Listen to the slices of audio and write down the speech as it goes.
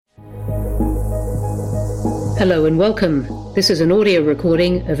Hello and welcome. This is an audio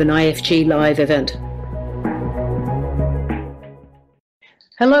recording of an IFG Live event.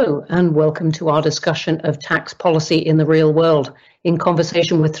 Hello and welcome to our discussion of tax policy in the real world, in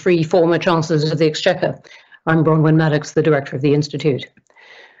conversation with three former Chancellors of the Exchequer. I'm Bronwyn Maddox, the Director of the Institute.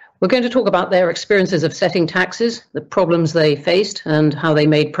 We're going to talk about their experiences of setting taxes, the problems they faced and how they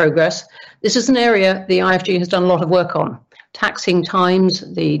made progress. This is an area the IFG has done a lot of work on. Taxing Times,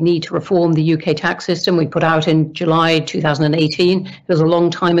 the need to reform the UK tax system, we put out in July 2018. It was a long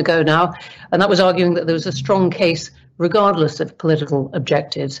time ago now, and that was arguing that there was a strong case, regardless of political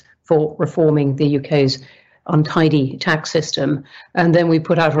objectives, for reforming the UK's untidy tax system. And then we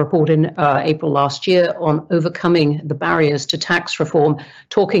put out a report in April last year on overcoming the barriers to tax reform,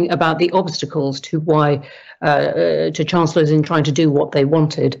 talking about the obstacles to why to chancellors in trying to do what they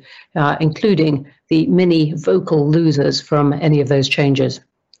wanted, including the many vocal losers from any of those changes.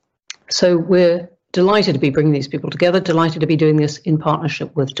 So we're delighted to be bringing these people together, delighted to be doing this in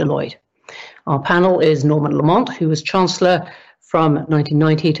partnership with Deloitte. Our panel is Norman Lamont, who was Chancellor from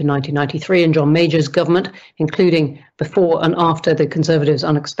 1990 to 1993 in John Major's government, including before and after the Conservatives'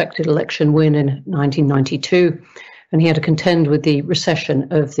 unexpected election win in 1992. And he had to contend with the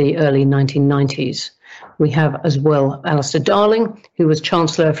recession of the early 1990s. We have as well Alistair Darling, who was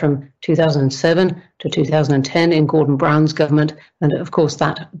Chancellor from 2007 to 2010 in Gordon Brown's government, and of course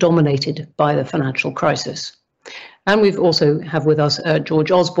that dominated by the financial crisis. And we've also have with us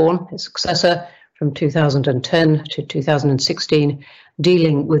George Osborne, his successor, from 2010 to 2016,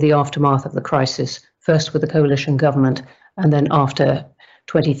 dealing with the aftermath of the crisis, first with the coalition government, and then after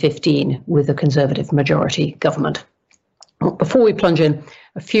 2015 with the Conservative majority government. Before we plunge in,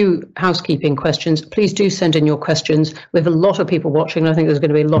 a few housekeeping questions. Please do send in your questions. We have a lot of people watching. I think there's going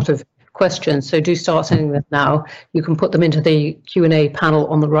to be a lot of questions, so do start sending them now. You can put them into the Q&A panel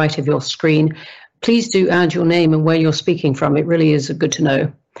on the right of your screen. Please do add your name and where you're speaking from. It really is good to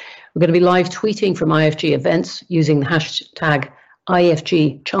know. We're going to be live tweeting from IFG events using the hashtag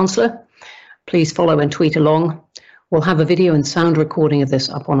IFG Chancellor. Please follow and tweet along. We'll have a video and sound recording of this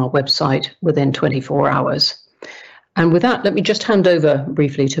up on our website within 24 hours. And with that, let me just hand over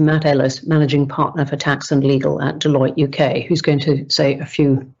briefly to Matt Ellis, Managing Partner for Tax and Legal at Deloitte UK, who's going to say a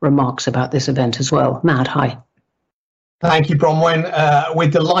few remarks about this event as well. Matt, hi. Thank you, Bronwyn. We're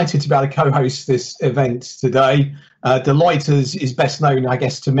delighted to be able to co-host this event today. Deloitte is best known, I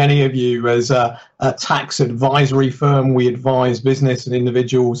guess, to many of you as a tax advisory firm. We advise business and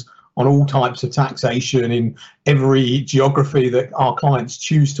individuals on all types of taxation in every geography that our clients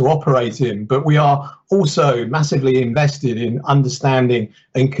choose to operate in. But we are also massively invested in understanding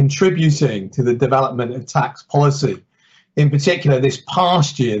and contributing to the development of tax policy. In particular, this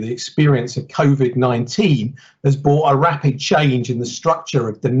past year, the experience of COVID-19 has brought a rapid change in the structure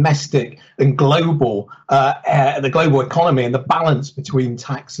of domestic and global, the global economy and the balance between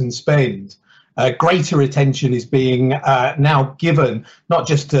tax and spend. Greater attention is being now given not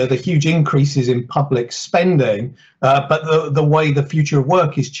just to the huge increases in public spending, but the way the future of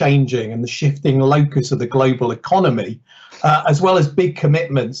work is changing and the shifting locus of the global economy, as well as big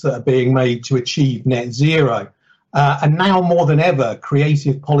commitments that are being made to achieve net zero. And now more than ever,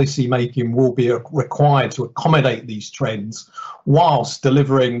 creative policy making will be required to accommodate these trends whilst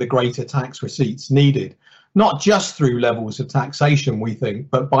delivering the greater tax receipts needed. Not just through levels of taxation, we think,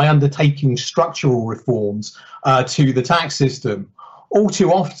 but by undertaking structural reforms to the tax system. All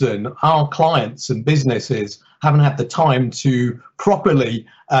too often, our clients and businesses haven't had the time to properly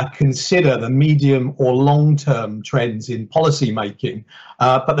consider the medium or long-term trends in policy making,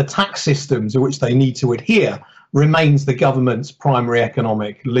 but the tax systems to which they need to adhere remains the government's primary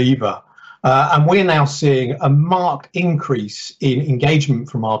economic lever. And we're now seeing a marked increase in engagement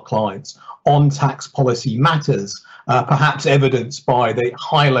from our clients on tax policy matters, perhaps evidenced by the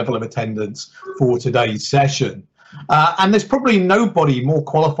high level of attendance for today's session. And there's probably nobody more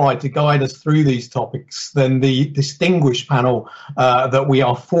qualified to guide us through these topics than the distinguished panel that we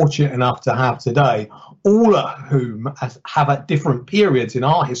are fortunate enough to have today, all of whom have at different periods in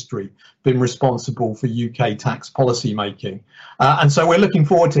our history been responsible for UK tax policy making. And so we're looking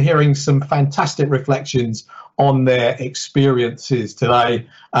forward to hearing some fantastic reflections on their experiences today.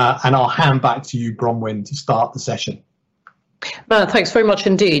 And I'll hand back to you, Bronwyn, to start the session. Thanks very much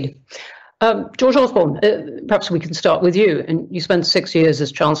indeed. George Osborne, perhaps we can start with you. And you spent 6 years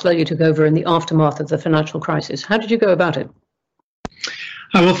as Chancellor. You took over in the aftermath of the financial crisis. How did you go about it?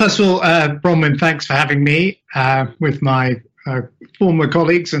 Well, first of all, Bronwyn, thanks for having me with my former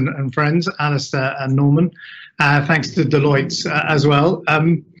colleagues and friends, Alistair and Norman. Thanks to Deloitte as well.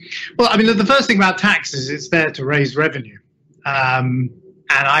 Well, I mean, the first thing about taxes is it's there to raise revenue.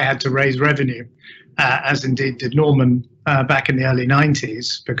 and I had to raise revenue, as indeed did Norman back in the early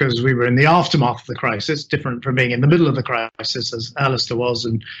 90s, because we were in the aftermath of the crisis, different from being in the middle of the crisis, as Alistair was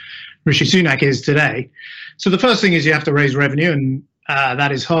and Rishi Sunak is today. So the first thing is you have to raise revenue, and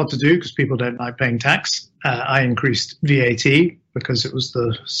that is hard to do because people don't like paying tax. I increased VAT because it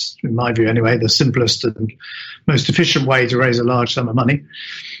was in my view anyway, the simplest and most efficient way to raise a large sum of money.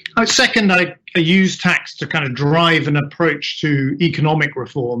 Second, I used tax to kind of drive an approach to economic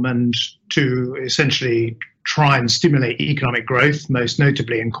reform and to essentially try and stimulate economic growth, most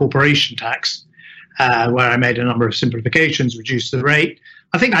notably in corporation tax, where I made a number of simplifications, reduced the rate.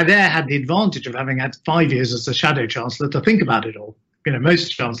 I think I there had the advantage of having had 5 years as a shadow chancellor to think about it all. Most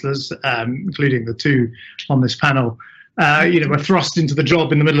chancellors, including the two on this panel, were thrust into the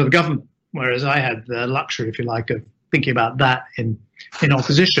job in the middle of the government, whereas I had the luxury, if you like, of thinking about that in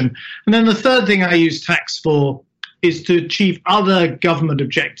opposition. And then the third thing I use tax for is to achieve other government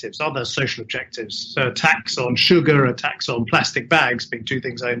objectives, other social objectives. So a tax on sugar, a tax on plastic bags being two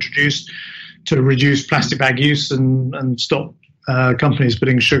things I introduced to reduce plastic bag use and stop companies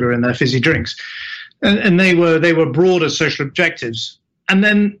putting sugar in their fizzy drinks. And they were broader social objectives. And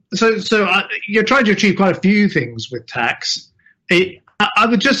then, so you're trying to achieve quite a few things with tax. I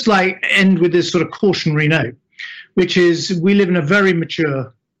would just end with this sort of cautionary note, which is we live in a very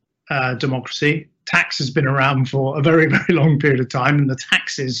mature democracy. Tax has been around for a very, very long period of time, and the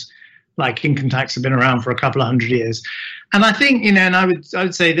taxes, like income tax, have been around for a couple of 100 years. And I think, and I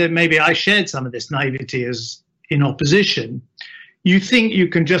would say that maybe I shared some of this naivety as in opposition. You think you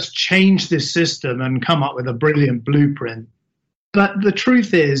can just change this system and come up with a brilliant blueprint. But the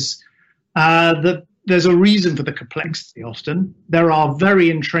truth is that there's a reason for the complexity often. There are very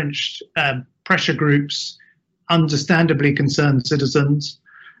entrenched pressure groups, understandably concerned citizens,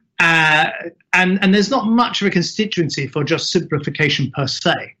 and there's not much of a constituency for just simplification per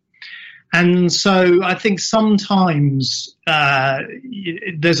se. And so I think sometimes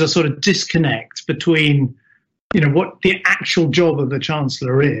there's a sort of disconnect between what the actual job of the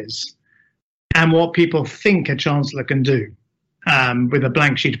Chancellor is and what people think a Chancellor can do with a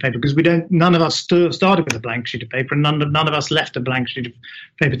blank sheet of paper, because none of us started with a blank sheet of paper, and none of us left a blank sheet of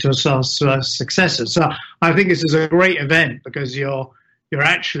paper to our successors. So I think this is a great event because you're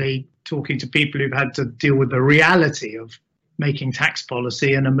actually talking to people who've had to deal with the reality of making tax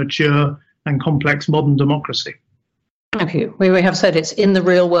policy in a mature and complex modern democracy. Thank you. We have said it's in the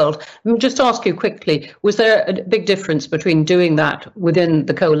real world. Just ask you quickly, was there a big difference between doing that within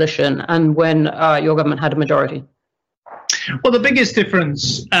the coalition and when your government had a majority? Well, the biggest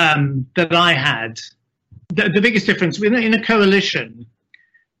difference that I had, the biggest difference in a coalition,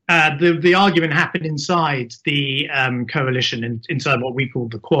 the argument happened inside the coalition, inside what we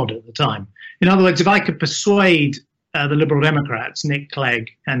called the Quad at the time. In other words, if I could persuade the Liberal Democrats, Nick Clegg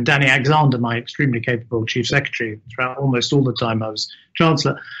and Danny Alexander, my extremely capable Chief Secretary, throughout almost all the time I was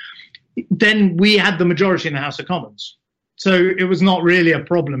Chancellor, then we had the majority in the House of Commons. So it was not really a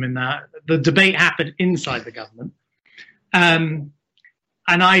problem in that. The debate happened inside the government. And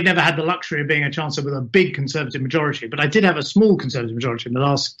I never had the luxury of being a Chancellor with a big Conservative majority, but I did have a small Conservative majority in the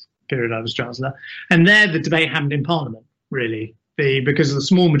last period I was Chancellor. And there the debate happened in Parliament, really, because the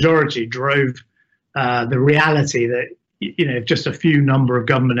small majority drove the reality that, if just a few number of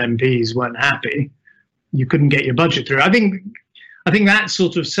government MPs weren't happy, you couldn't get your budget through. I think that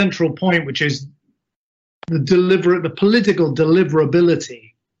sort of central point, which is the political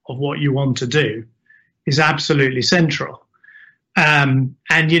deliverability of what you want to do, is absolutely central. And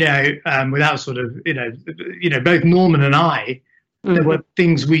without sort of both Norman and I, there were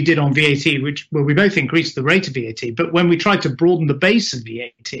things we did on VAT, we both increased the rate of VAT, but when we tried to broaden the base of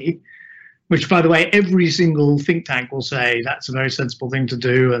VAT, which, by the way, every single think tank will say that's a very sensible thing to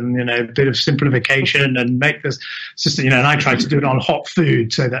do, and a bit of simplification and make this system. And I tried to do it on hot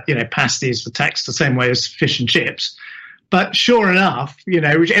food so that pasties for tax the same way as fish and chips. But sure enough,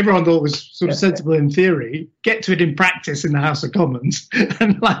 which everyone thought was sort of sensible in theory, get to it in practice in the House of Commons,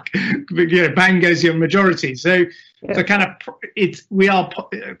 and bang goes your majority. So kind of we are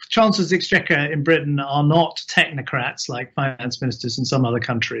Chancellors of the Exchequer in Britain are not technocrats like finance ministers in some other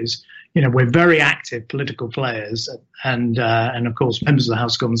countries. We're very active political players, and of course members of the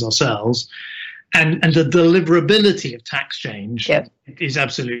House of Commons ourselves, and the deliverability of tax change is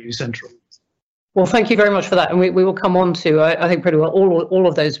absolutely central. Well, thank you very much for that. And we will come on to, I think, pretty well all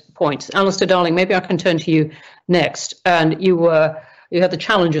of those points. Alistair Darling, maybe I can turn to you next. And you had the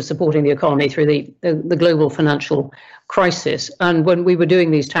challenge of supporting the economy through the global financial crisis. And when we were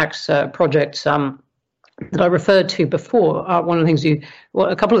doing these tax projects that I referred to before,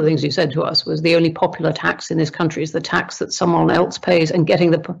 a couple of things you said to us was the only popular tax in this country is the tax that someone else pays, and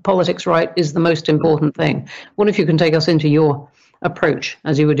getting the politics right is the most important thing. I wonder if you can take us into your approach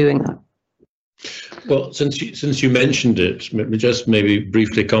as you were doing that. Well, since you mentioned it, just maybe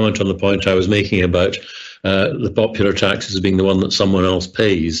briefly comment on the point I was making about the popular tax as being the one that someone else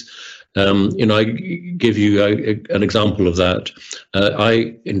pays. I give you an example of that.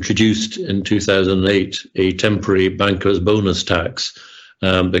 I introduced in 2008 a temporary banker's bonus tax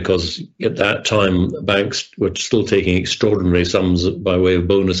because at that time banks were still taking extraordinary sums by way of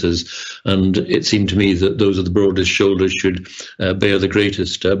bonuses, and it seemed to me that those of the broadest shoulders should bear the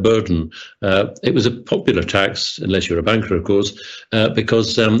greatest burden. It was a popular tax, unless you're a banker, of course,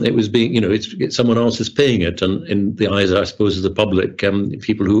 because it was being, it's someone else is paying it, and in the eyes, I suppose, of the public,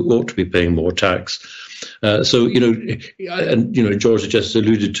 people who ought to be paying more tax. George just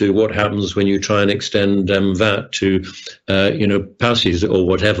alluded to what happens when you try and extend VAT to, passes or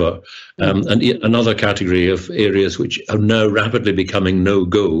whatever. And another category of areas which are now rapidly becoming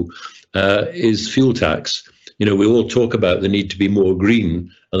no-go is fuel tax. We all talk about the need to be more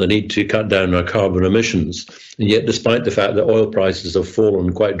green and the need to cut down our carbon emissions. And yet, despite the fact that oil prices have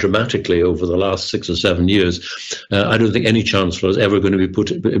fallen quite dramatically over the last 6 or 7 years, I don't think any chancellor is ever going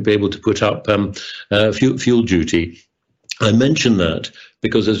to be able to put up fuel duty. I mention that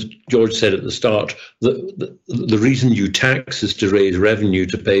because, as George said at the start, the reason you tax is to raise revenue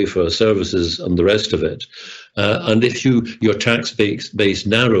to pay for services and the rest of it. And if your tax base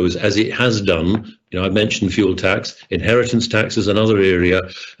narrows, as it has done, I mentioned fuel tax, inheritance tax is another area,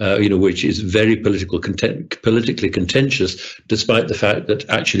 which is very politically contentious, despite the fact that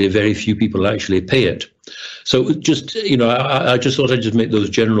actually very few people actually pay it. So I just thought I'd just make those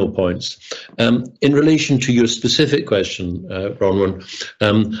general points. In relation to your specific question, Bronwyn,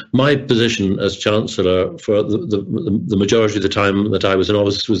 my position as Chancellor for the majority of the time that I was in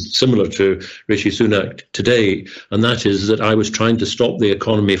office was similar to Rishi Sunak today, and that is that I was trying to stop the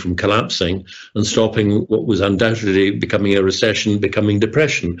economy from collapsing and stopping what was undoubtedly becoming a recession, becoming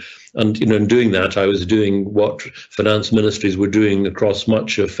depression. And in doing that, I was doing what finance ministries were doing across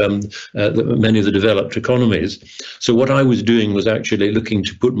much of many of the developed economies. So what I was doing was actually looking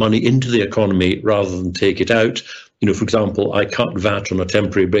to put money into the economy rather than take it out. For example, I cut VAT on a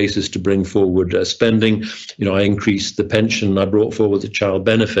temporary basis to bring forward spending. I increased the pension, I brought forward the child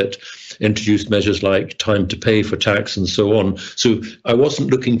benefit, introduced measures like time to pay for tax and so on. So I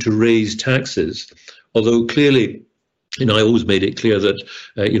wasn't looking to raise taxes, although clearly, I always made it clear that,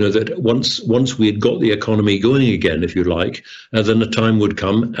 that once we had got the economy going again, if you like, then a time would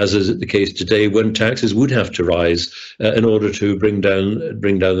come, as is the case today, when taxes would have to rise in order to bring down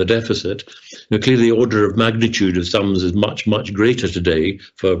the deficit. Clearly, the order of magnitude of sums is much, much greater today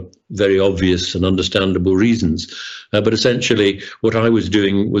for very obvious and understandable reasons. But essentially, what I was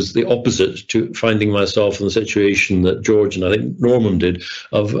doing was the opposite to finding myself in the situation that George and I think Norman did,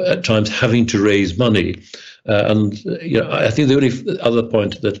 of at times having to raise money. I think the only other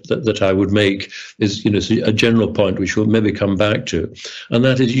point that I would make is, a general point which we'll maybe come back to, and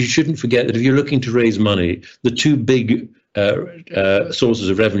that is you shouldn't forget that if you're looking to raise money, the two big sources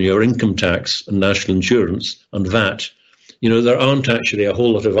of revenue are income tax and national insurance and VAT. There aren't actually a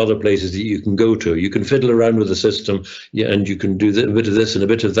whole lot of other places that you can go to. You can fiddle around with the system, and you can do a bit of this and a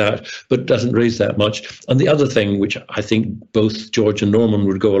bit of that, but it doesn't raise that much. And the other thing, which I think both George and Norman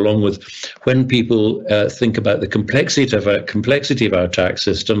would go along with, when people think about the complexity of our tax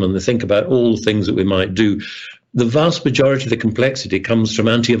system and they think about all the things that we might do, the vast majority of the complexity comes from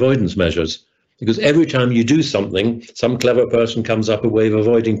anti-avoidance measures. Because every time you do something, some clever person comes up with a way of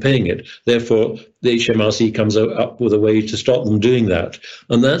avoiding paying it. Therefore, the HMRC comes up with a way to stop them doing that.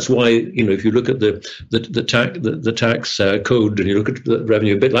 And that's why, if you look at the tax code and you look at the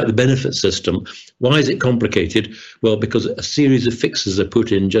revenue, a bit like the benefit system, why is it complicated? Well, because a series of fixes are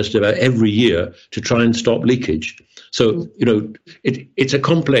put in just about every year to try and stop leakage. So, it's a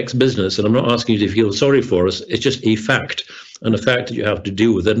complex business, and I'm not asking you to feel sorry for us. It's just a fact, and a fact that you have to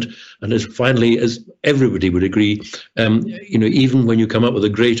deal with. And as finally, as everybody would agree, even when you come up with a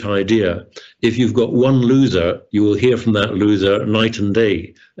great idea, if you've got one loser, you will hear from that loser night and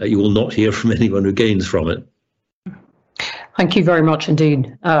day. You will not hear from anyone who gains from it. Thank you very much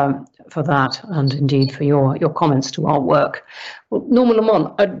indeed for that, and indeed for your comments to our work. Well, Norman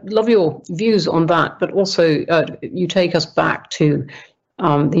Lamont, I'd love your views on that, but also you take us back to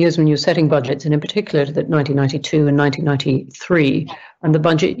the years when you were setting budgets, and in particular the 1992 and 1993, and the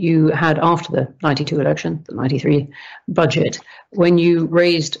budget you had after the 92 election, the 93 budget, when you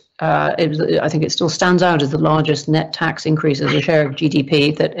raised, I think it still stands out as the largest net tax increase as a share of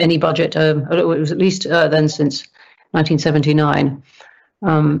GDP that any budget, it was at least then since 1979,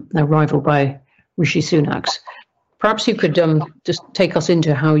 now rivaled by Rishi Sunak's. Perhaps you could just take us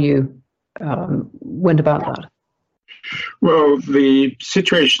into how you went about that. Well, the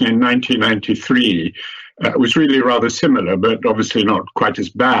situation in 1993 was really rather similar, but obviously not quite as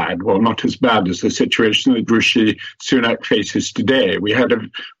bad. Well, not as bad as the situation that Rishi Sunak faces today. We had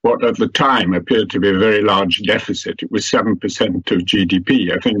what at the time appeared to be a very large deficit. It was 7% of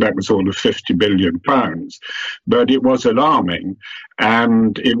GDP. I think that was all of £50 billion. But it was alarming,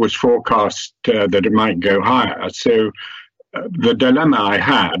 and it was forecast that it might go higher. So the dilemma I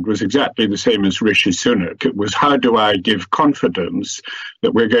had was exactly the same as Rishi Sunak. It was, how do I give confidence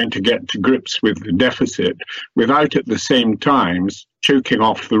that we're going to get to grips with the deficit without at the same time choking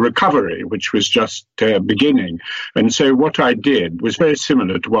off the recovery, which was just beginning. And so what I did was very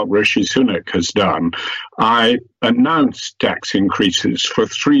similar to what Rishi Sunak has done. I announced tax increases for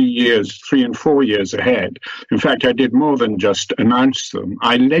 3 and 4 years ahead. In fact, I did more than just announce them.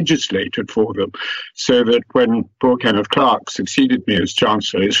 I legislated for them so that when poor Kenneth Clarke succeeded me as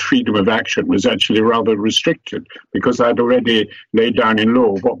Chancellor, his freedom of action was actually rather restricted because I'd already laid down in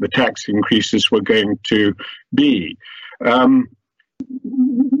law what the tax increases were going to be.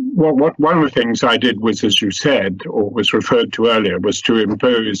 One of the things I did was, as you said, or was referred to earlier, was to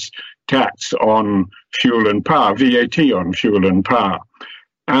impose tax on fuel and power, VAT on fuel and power.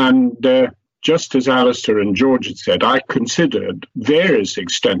 And just as Alistair and George had said, I considered various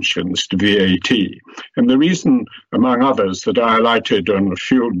extensions to VAT. And the reason, among others, that I alighted on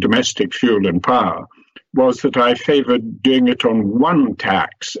domestic fuel and power was that I favoured doing it on one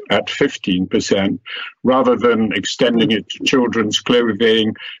tax at 15% rather than extending it to children's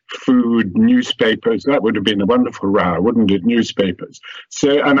clothing, food, newspapers. That would have been a wonderful row, wouldn't it? Newspapers.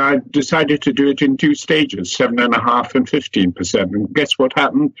 And I decided to do it in 2 stages, 7.5% and 15%. And guess what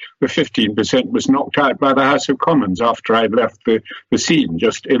happened? The 15% was knocked out by the House of Commons after I'd left the scene,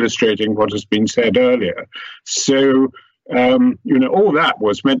 just illustrating what has been said earlier. So, all that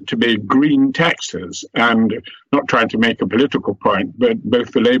was meant to be green taxes, and not trying to make a political point, but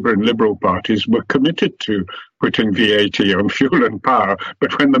both the Labour and Liberal parties were committed to putting VAT on fuel and power,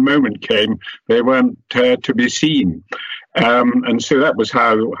 but when the moment came, they weren't to be seen. And so that was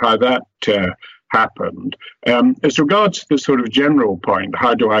how that happened. As regards to the sort of general point,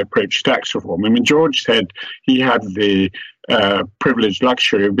 how do I approach tax reform? I mean, George said he had the privileged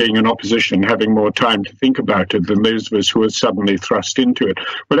luxury of being in opposition, having more time to think about it than those of us who were suddenly thrust into it.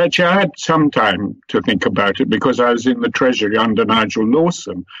 But actually, I had some time to think about it because I was in the Treasury under Nigel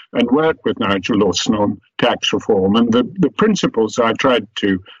Lawson and worked with Nigel Lawson on tax reform. And the principles I tried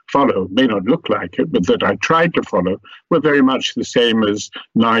to follow may not look like it, but that I tried to follow were very much the same as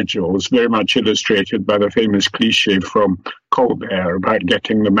Nigel's, very much illustrated by the famous cliche from Colbert about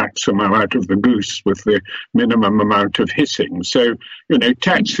getting the maximum out of the goose with the minimum amount of hissing. So,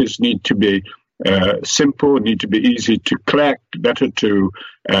 taxes need to be simple, need to be easy to collect, better to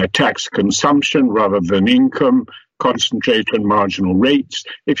tax consumption rather than income, concentrate on marginal rates.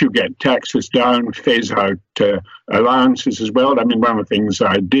 If you get taxes down, phase out allowances as well. I mean, one of the things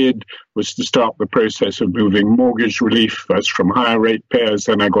I did was to start the process of moving mortgage relief first from higher rate payers,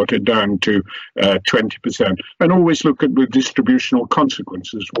 then I got it down to 20%. And always look at the distributional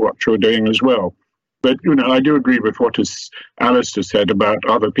consequences of what you're doing as well. But, I do agree with what Alistair said about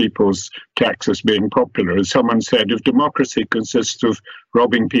other people's taxes being popular. As someone said, if democracy consists of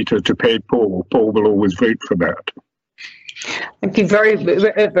robbing Peter to pay Paul, Paul will always vote for that. Thank you very,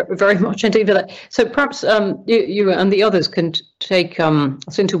 very much indeed for that. So perhaps you and the others can take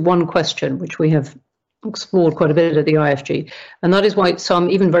us into one question, which we have explored quite a bit at the IFG, and that is why some,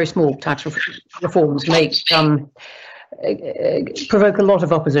 even very small tax reforms provoke a lot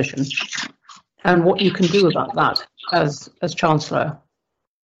of opposition, and what you can do about that as Chancellor.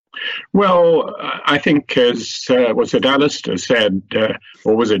 Well, I think, as was it Alistair said,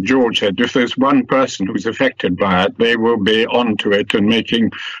 or was it George said, if there's one person who's affected by it, they will be onto it and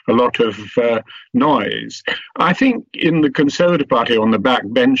making a lot of noise. I think in the Conservative Party on the back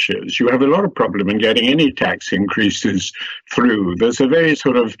benches, you have a lot of problem in getting any tax increases through. There's a very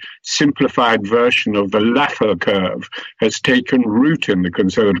sort of simplified version of the Laffer curve has taken root in the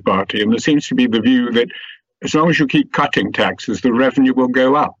Conservative Party, and there seems to be the view that as long as you keep cutting taxes, the revenue will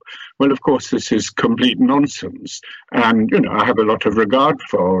go up. Well, of course, this is complete nonsense. And, I have a lot of regard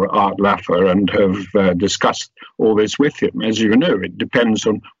for Art Laffer and have discussed all this with him. As you know, it depends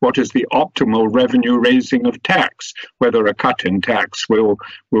on what is the optimal revenue raising of tax, whether a cut in tax will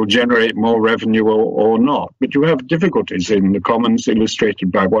generate more revenue or not. But you have difficulties in the Commons,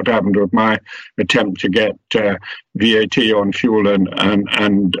 illustrated by what happened with my attempt to get VAT on fuel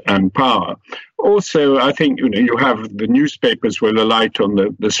and power. Also, I think, you have the newspapers will alight on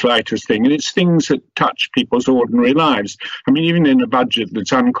the slightest thing, and it's things that touch people's ordinary lives. I mean, even in a budget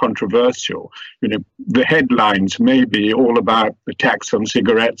that's uncontroversial, the headlines may be all about the tax on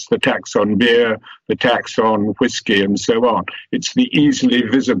cigarettes, the tax on beer, the tax on whiskey, and so on. It's the easily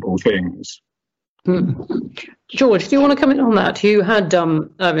visible things. George, do you want to comment on that? You had,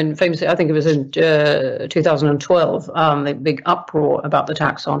 famously, I think it was in 2012, the big uproar about the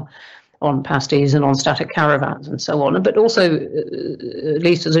tax on pasties and on static caravans and so on, but also, at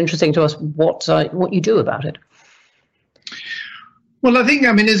least as interesting to us, what you do about it. Well, I think,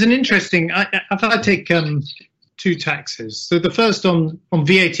 there's an interesting, if I take two taxes. So the first on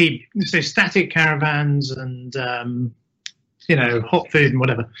VAT, so static caravans and, hot food and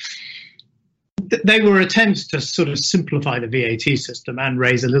whatever. They were attempts to sort of simplify the VAT system and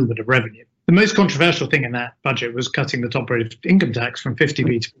raise a little bit of revenue. The most controversial thing in that budget was cutting the top rate of income tax from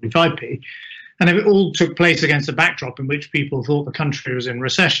 50p to 45p. And it all took place against a backdrop in which people thought the country was in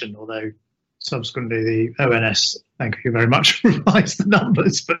recession, although subsequently the ONS, thank you very much, revised the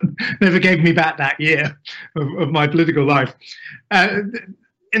numbers, but never gave me back that year of my political life.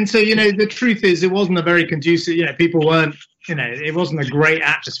 And so, the truth is it wasn't a very conducive, people weren't, it wasn't a great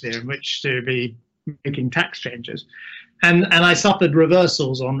atmosphere in which to be making tax changes. And I suffered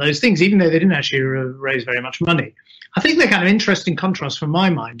reversals on those things, even though they didn't actually raise very much money. I think the kind of interesting contrast from my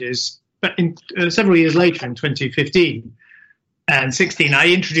mind is, but several years later, in 2015 and 16,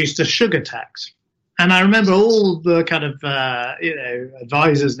 I introduced a sugar tax. And I remember all the kind of,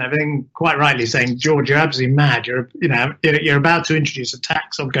 advisors and everything quite rightly saying, George, you're absolutely mad. You're about to introduce a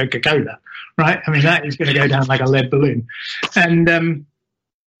tax on Coca-Cola, right? That is going to go down like a lead balloon. And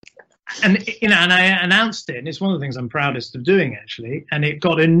I announced it, and it's one of the things I'm proudest of doing, actually, and it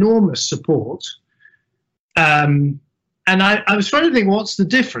got enormous support. And I was trying to think, what's the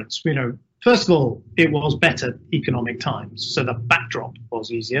difference? First of all, it was better economic times, so the backdrop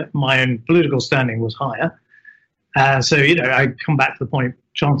was easier. My own political standing was higher. So I come back to the point,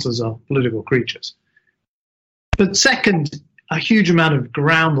 chancellors are political creatures. But second, a huge amount of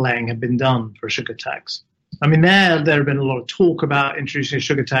ground laying had been done for a sugar tax. There had been a lot of talk about introducing a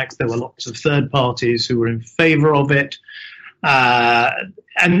sugar tax. There were lots of third parties who were in favour of it.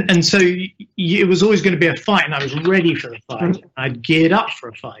 And so it was always going to be a fight, and I was ready for the fight. I'd geared up for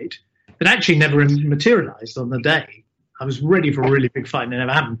a fight. It actually never materialised on the day. I was ready for a really big fight, and it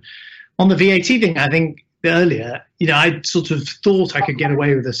never happened. On the VAT thing, I think earlier, I sort of thought I could get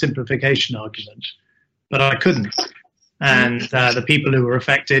away with a simplification argument, but I couldn't. And the people who were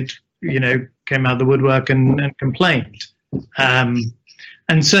affected, came out of the woodwork and complained.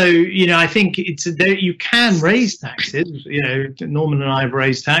 And so, I think you can raise taxes. Norman and I have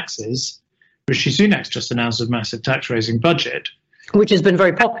raised taxes. Rishi Sunak's just announced a massive tax-raising budget. Which has been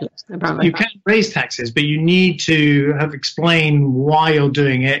very popular, apparently. You can raise taxes, but you need to have explained why you're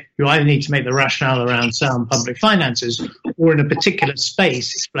doing it. You either need to make the rationale around sound public finances, or in a particular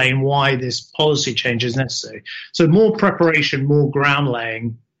space, explain why this policy change is necessary. So more preparation, more ground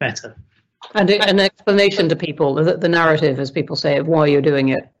laying, better. And an explanation to people, the narrative, as people say, of why you're doing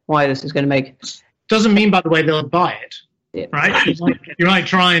it, why this is going to make... Doesn't mean, by the way, they'll buy it, right? You might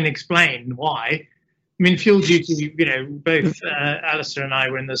try and explain why. Fuel duty, both Alistair and I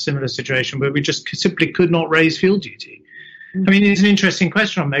were in a similar situation where we just simply could not raise fuel duty. It's an interesting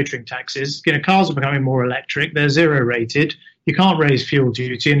question on motoring taxes. Cars are becoming more electric. They're zero rated. You can't raise fuel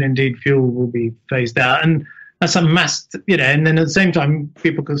duty, and indeed fuel will be phased out. And that's a mass, and then at the same time,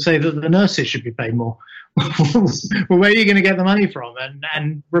 people could say that the nurses should be paid more. Well, where are you going to get the money from?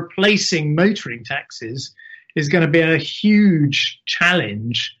 And replacing motoring taxes is going to be a huge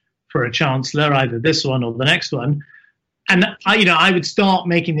challenge for a chancellor, either this one or the next one. And I would start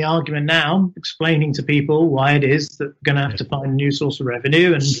making the argument now, explaining to people why it is that we're going to have to find a new source of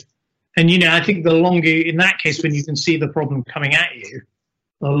revenue. And I think the longer, in that case, when you can see the problem coming at you,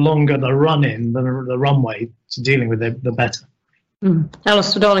 the longer the run-in, the runway to dealing with it, the better.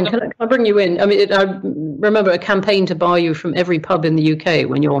 Alistair Darling, can I bring you in? I remember a campaign to bar you from every pub in the UK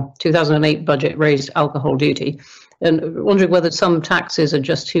when your 2008 budget raised alcohol duty, and wondering whether some taxes are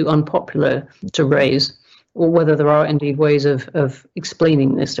just too unpopular to raise, or whether there are indeed ways of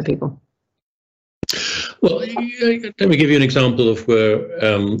explaining this to people. Well, let me give you an example of where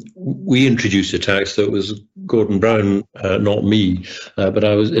we introduced a tax. So it was Gordon Brown, not me, but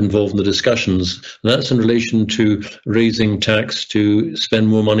I was involved in the discussions. And that's in relation to raising tax to spend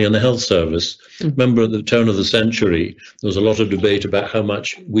more money on the health service. Remember, at the turn of the century, there was a lot of debate about how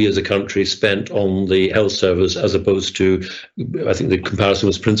much we as a country spent on the health service as opposed to, I think the comparison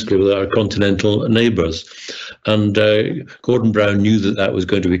was principally with our continental neighbours. And Gordon Brown knew that that was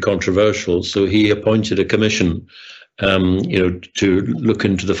going to be controversial, so he appointed a commission to look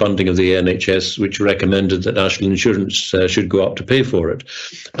into the funding of the NHS, which recommended that national insurance should go up to pay for it.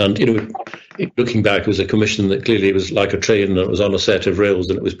 And, looking back, it was a commission that clearly was like a train and it was on a set of rails,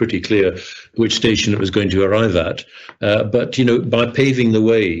 and it was pretty clear which station it was going to arrive at. But by paving the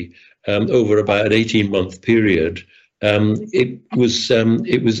way over about an 18-month period, it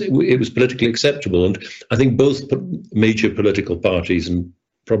was politically acceptable. And I think both major political parties, and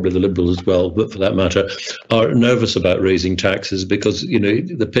probably the Liberals as well, but for that matter, are nervous about raising taxes because,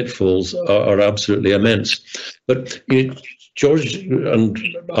 the pitfalls are absolutely immense. But George and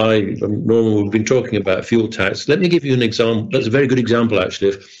I and Norman have been talking about fuel tax. Let me give you an example. That's a very good example, actually,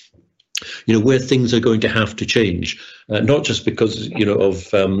 of where things are going to have to change, not just because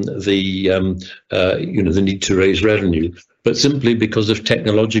of the need to raise revenue, but simply because of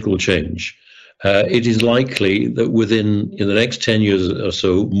technological change. It is likely that within the next 10 years or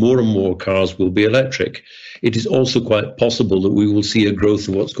so, more and more cars will be electric. It is also quite possible that we will see a growth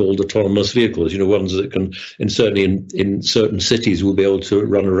of what's called autonomous vehicles, ones that can, and certainly in certain cities, will be able to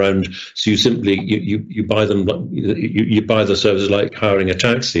run around. So you simply, you buy them, you buy the service like hiring a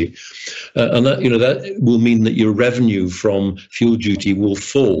taxi. And that will mean that your revenue from fuel duty will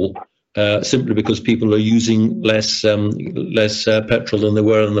fall simply because people are using less petrol than they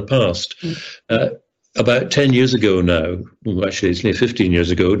were in the past. About 10 years ago now, well, actually it's near 15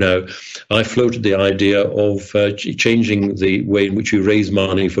 years ago now, I floated the idea of changing the way in which you raise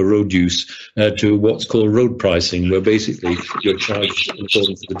money for road use to what's called road pricing, where basically you're charged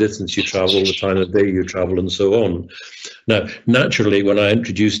according to the distance you travel, the time of day you travel, and so on. Now, naturally, when I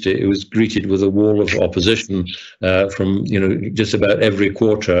introduced it, it was greeted with a wall of opposition from just about every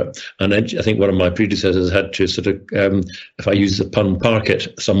quarter. And I think one of my predecessors had to sort of, if I use the pun, park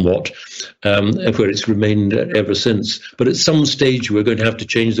it somewhat, where it's remained ever since. But at some stage, we're going to have to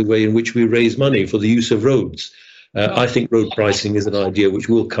change the way in which we raise money for the use of roads. I think road pricing is an idea which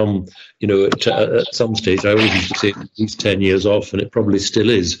will come, at some stage. I always used to say at least 10 years off, and it probably still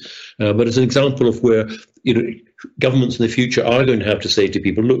is. But it's an example of where, governments in the future are going to have to say to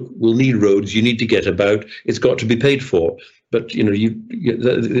people, look, we'll need roads, you need to get about, it's got to be paid for. But,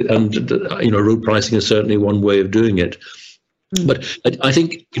 road pricing is certainly one way of doing it. But I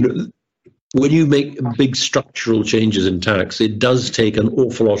think, when you make big structural changes in tax, it does take an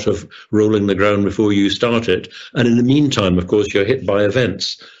awful lot of rolling the ground before you start it. And in the meantime, of course, you're hit by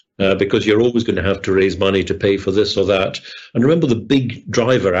events because you're always going to have to raise money to pay for this or that. And remember, the big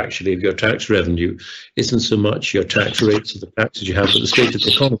driver, actually, of your tax revenue isn't so much your tax rates or the taxes you have, but the state of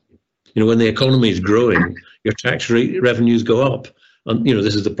the economy. When the economy is growing, your tax revenues go up. And,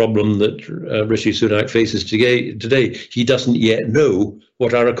 this is the problem that Rishi Sunak faces today. He doesn't yet know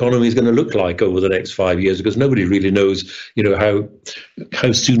what our economy is going to look like over the next 5 years, because nobody really knows, how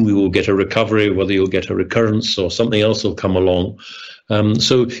soon we will get a recovery, whether you'll get a recurrence or something else will come along.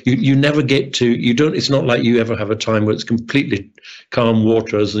 So you never get to, it's not like you ever have a time where it's completely calm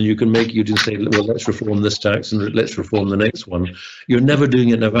waters and you can say, well, let's reform this tax and let's reform the next one. You're never doing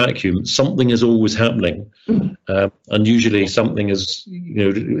it in a vacuum. Something is always happening. And usually something is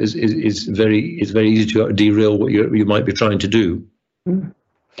very easy to derail what you might be trying to do. No,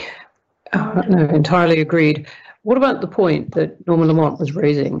 entirely agreed. What about the point that Norman Lamont was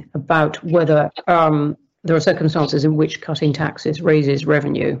raising about whether there are circumstances in which cutting taxes raises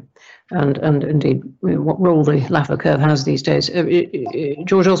revenue, and indeed what role the Laffer curve has these days?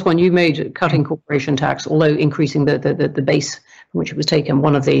 George Osborne, you made cutting corporation tax, although increasing the base from which it was taken,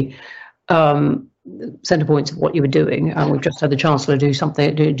 one of the centre points of what you were doing. And we've just had the Chancellor do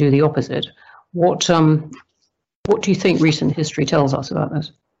the opposite. What do you think recent history tells us about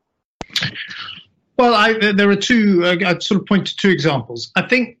this? Well, there are two. I'd sort of point to two examples. I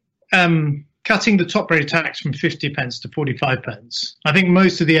think. Cutting the top rate tax from 50 pence to 45 pence. I think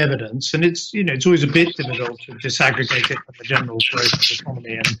most of the evidence, and it's always a bit difficult to disaggregate it from the general growth of the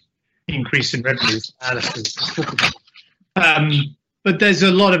economy and increase in revenues analysis. But there's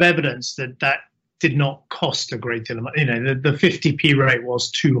a lot of evidence that did not cost a great deal of money. The 50p rate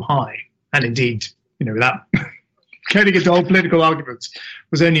was too high, and indeed, that getting into whole political arguments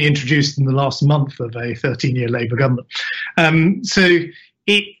was only introduced in the last month of a 13-year Labour government. So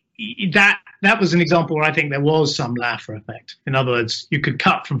that that was an example where I think there was some Laffer effect. In other words, you could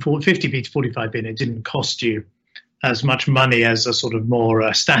cut from 50p to 45p and it didn't cost you as much money as a sort of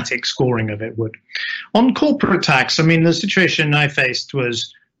more static scoring of it would. On corporate tax, I mean, the situation I faced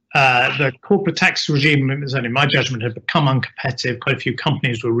was the corporate tax regime, in my judgment, had become uncompetitive. Quite a few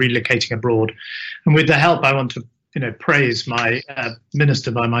companies were relocating abroad. And with the help, I want to praise my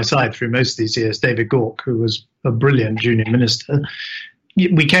minister by my side through most of these years, David Gauke, who was a brilliant junior minister.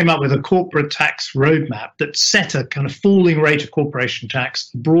 We came up with a corporate tax roadmap that set a kind of falling rate of corporation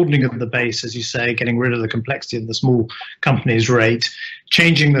tax, broadening of the base, as you say, getting rid of the complexity of the small companies rate,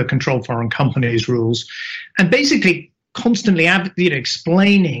 changing the controlled foreign companies rules, and basically constantly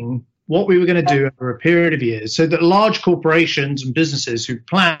explaining what we were going to do over a period of years so that large corporations and businesses who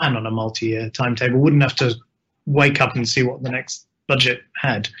plan on a multi-year timetable wouldn't have to wake up and see what the next budget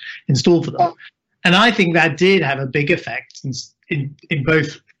had in store for them. And I think that did have a big effect in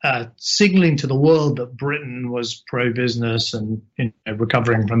both signaling to the world that Britain was pro-business and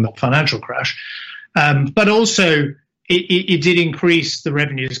recovering from the financial crash, but also it did increase the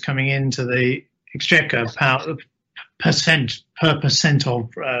revenues coming into the exchequer per percent of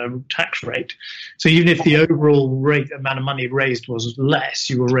tax rate. So even if the overall amount of money raised was less,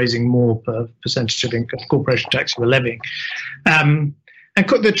 you were raising more per percentage of corporation tax you were levying. And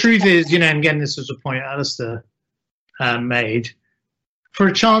the truth is, and again, this was a point Alistair made. For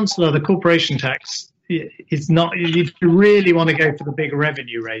a chancellor, the corporation tax is not. If you really want to go for the big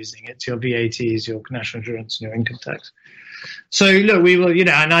revenue raising, it's your VATs, your national insurance, and your income tax. So look, we will, and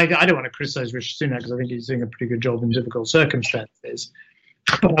I don't want to criticise Rishi Sunak because I think he's doing a pretty good job in difficult circumstances.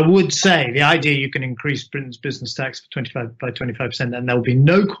 But I would say the idea you can increase Britain's business tax by 25% and there will be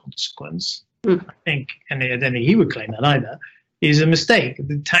no consequence, I think, and I don't think he would claim that either, is a mistake.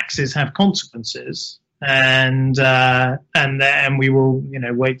 The taxes have consequences, and we will,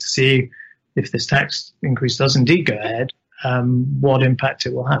 wait to see if this tax increase does indeed go ahead, what impact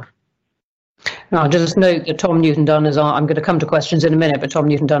it will have. Now, just note that Tom Newton-Dunn is. I'm going to come to questions in a minute, but Tom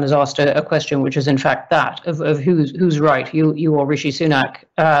Newton-Dunn has asked a question, which is in fact that of who's right, you or Rishi Sunak,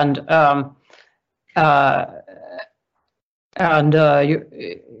 and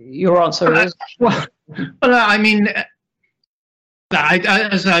your answer is well. I mean,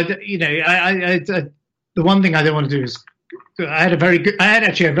 the one thing I don't want to do is I had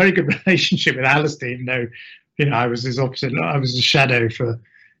actually a very good relationship with Alistair, even though I was his opposite. I was a shadow for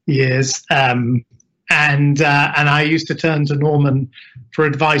years, and I used to turn to Norman for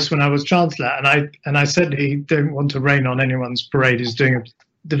advice when I was Chancellor, and I certainly don't want to rain on anyone's parade who's doing a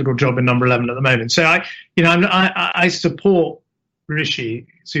difficult job in Number 11 at the moment. So I support Rishi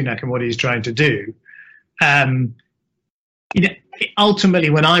Sunak and what he's trying to do.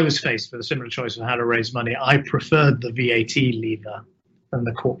 Ultimately, when I was faced with a similar choice of how to raise money, I preferred the VAT lever than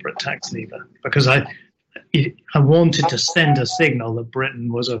the corporate tax lever because I wanted to send a signal that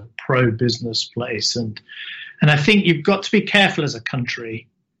Britain was a pro-business place, and I think you've got to be careful as a country,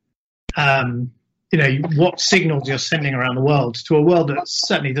 what signals you're sending around the world to a world that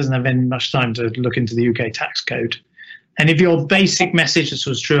certainly doesn't have any much time to look into the UK tax code. And if your basic message, this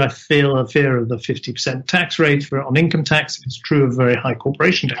was true, I feel a fear of the 50% tax rate on income tax. If it's true of very high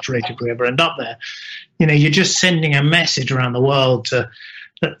corporation tax rate, if we ever end up there, you're just sending a message around the world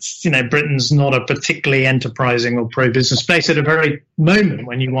that Britain's not a particularly enterprising or pro-business place at a very moment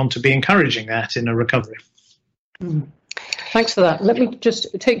when you want to be encouraging that in a recovery. Thanks for that. Let me just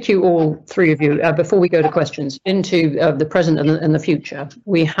take you all three of you, before we go to questions, into the present and the future.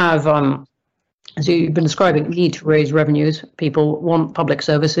 We have, as you've been describing, need to raise revenues. People want public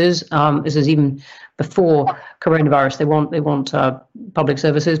services. This is even before coronavirus. They want public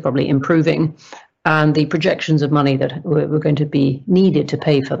services, probably improving. And the projections of money that were going to be needed to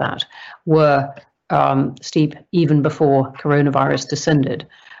pay for that were steep even before coronavirus descended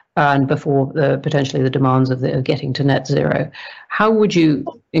and before potentially the demands of getting to net zero. How would you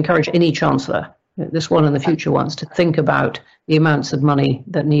encourage any chancellor, this one and the future ones, to think about the amounts of money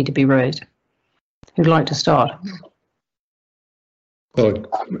that need to be raised? Who'd like to start? Well,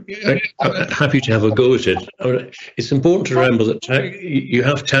 I'm happy to have a go at it. It's important to remember that you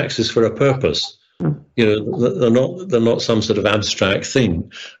have taxes for a purpose. They're not some sort of abstract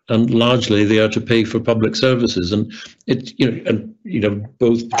thing, and largely they are to pay for public services. And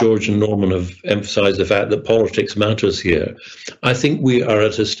both George and Norman have emphasised the fact that politics matters here. I think we are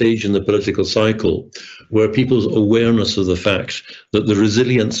at a stage in the political cycle where people's awareness of the fact that the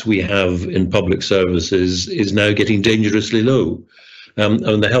resilience we have in public services is now getting dangerously low.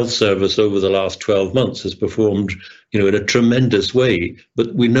 And the health service over the last 12 months has performed, in a tremendous way.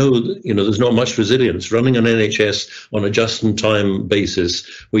 But we know that, there's not much resilience. Running an NHS on a just-in-time basis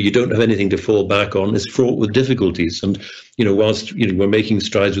where you don't have anything to fall back on is fraught with difficulties. And, whilst we're making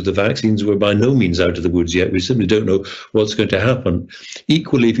strides with the vaccines, we're by no means out of the woods yet. We simply don't know what's going to happen.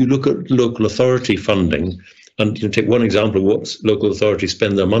 Equally, if you look at local authority funding, and take one example of what local authorities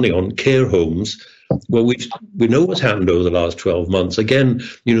spend their money on, care homes. Well, we know what's happened over the last 12 months. Again,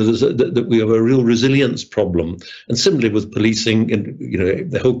 we have a real resilience problem. And similarly with policing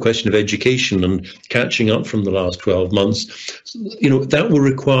and, the whole question of education and catching up from the last 12 months, that will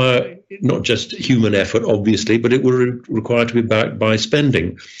require not just human effort, obviously, but it will require to be backed by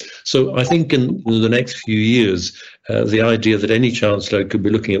spending. So I think in the next few years, the idea that any chancellor could be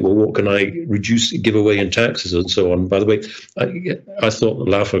looking at, well, what can I give away in taxes and so on. By the way, I thought the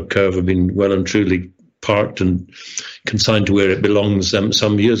Laffer curve had been well and truly parked and consigned to where it belongs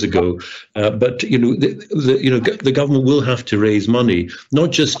some years ago. But the government will have to raise money,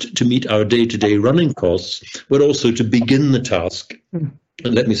 not just to meet our day-to-day running costs, but also to begin the task.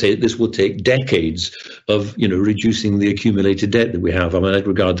 And let me say, this will take decades of, reducing the accumulated debt that we have. I mean, I'd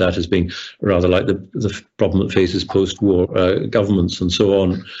regard that as being rather like the problem that faces post-war governments and so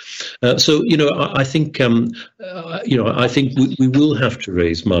on. I think, I think we will have to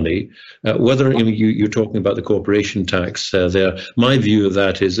raise money. Whether you're talking about the corporation tax there, my view of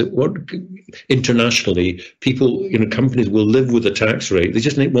that is that internationally, people, companies will live with the tax rate. They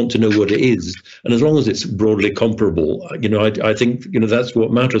just want to know what it is, and as long as it's broadly comparable, I think that's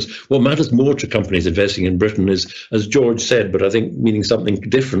what matters. What matters more to companies investing in Britain is, as George said, but I think meaning something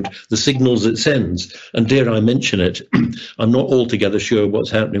different, the signals it sends. And dare I mention it, I'm not altogether sure what's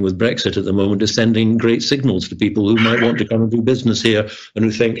happening with Brexit at the moment is sending great signals to people who might want to come and do business here and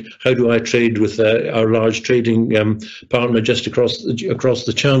who think, how do I trade with our large trading partner just across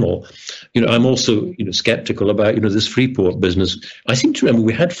the channel? I'm also sceptical about this free port business. I seem to remember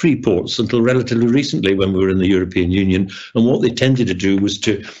we had free ports until relatively recently when we were in the European Union, and what they tended to do was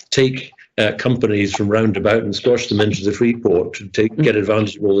to take companies from roundabout and squash them into the free port to get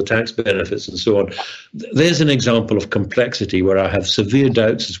advantage of all the tax benefits and so on. There's an example of complexity where I have severe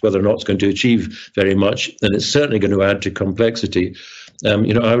doubts as to whether or not it's going to achieve very much, and it's certainly going to add to complexity. I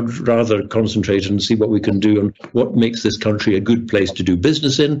would rather concentrate and see what we can do and what makes this country a good place to do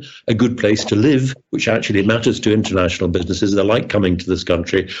business in, a good place to live, which actually matters to international businesses. They like coming to this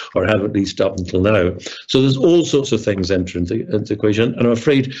country, or have at least up until now. So there's all sorts of things enter into the equation. And I'm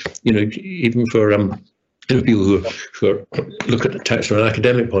afraid, even for people who look at the tax from an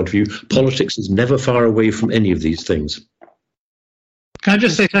academic point of view, politics is never far away from any of these things. Can I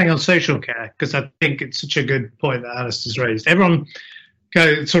just say something on social care? Because I think it's such a good point that Alistair's raised. Everyone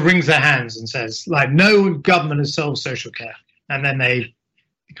sort of wrings their hands and says, no government has solved social care. And then they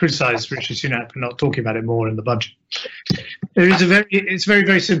criticise Rishi Sunak for not talking about it more in the budget. It's very,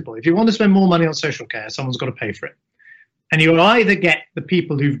 very simple. If you want to spend more money on social care, someone's got to pay for it. And you either get the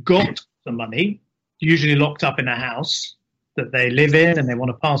people who've got the money, usually locked up in a house that they live in and they want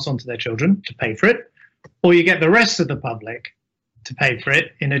to pass on to their children to pay for it, or you get the rest of the public to pay for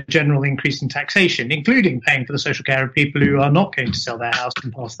it in a general increase in taxation, including paying for the social care of people who are not going to sell their house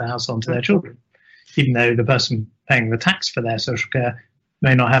and pass their house on to their children, even though the person paying the tax for their social care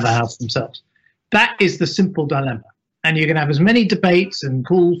may not have a house themselves. That is the simple dilemma. And you can have as many debates and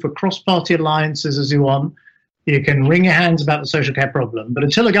call for cross-party alliances as you want. You can wring your hands about the social care problem. But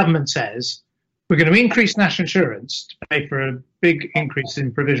until a government says, we're going to increase national insurance to pay for a big increase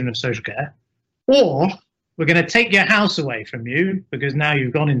in provision of social care, or we're going to take your house away from you because now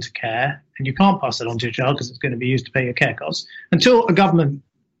you've gone into care and you can't pass it on to your child because it's going to be used to pay your care costs. Until a government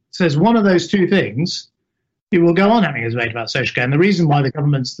says one of those two things, you will go on having a debate about social care. And the reason why the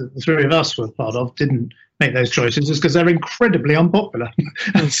governments that the three of us were part of didn't make those choices is because they're incredibly unpopular.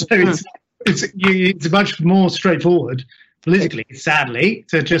 And so it's much more straightforward politically, sadly,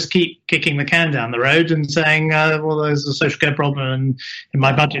 to just keep kicking the can down the road and saying, well, there's a social care problem, and in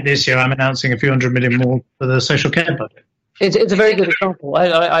my budget this year, I'm announcing a few $100 million more for the social care budget. It's a very good example.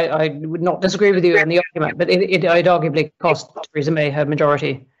 I would not disagree with you on the argument, but it arguably cost Theresa May her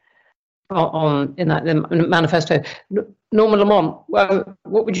majority in that manifesto. Norman Lamont,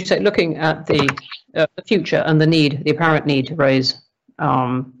 what would you say, looking at the future and the apparent need to raise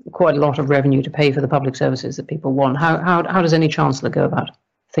quite a lot of revenue to pay for the public services that people want? How does any chancellor go about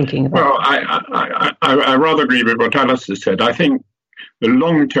thinking about it? Well, I rather agree with what Alistair said. I think the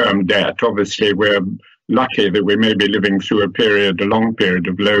long-term debt, obviously, we're lucky that we may be living through a long period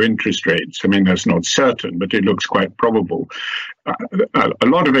of low interest rates. I mean, that's not certain, but it looks quite probable. A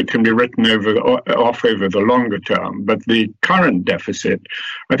lot of it can be written off over the longer term, but the current deficit,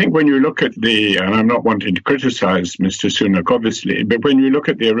 I think when you look at and I'm not wanting to criticize Mr. Sunak, obviously, but when you look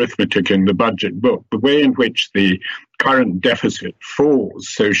at the arithmetic in the budget book, the way in which the current deficit falls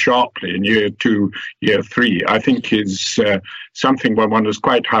so sharply in year 2, year 3, I think is something one wonders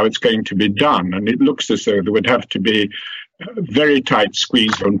quite how it's going to be done. And it looks as though there would have to be a very tight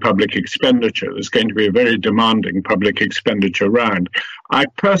squeeze on public expenditure. There's going to be a very demanding public expenditure round. I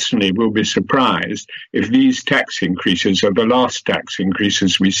personally will be surprised if these tax increases are the last tax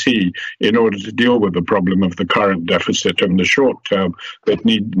increases we see in order to deal with the problem of the current deficit in the short term that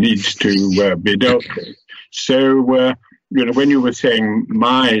needs to be dealt with. So, when you were saying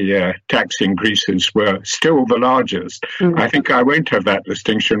my tax increases were still the largest, I think I won't have that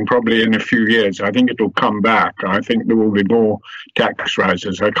distinction probably in a few years. I think it'll come back. I think there will be more tax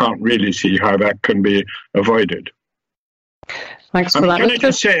rises. I can't really see how that can be avoided. Thanks for that. Can I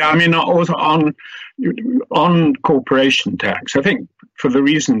just say, also on corporation tax, I think for the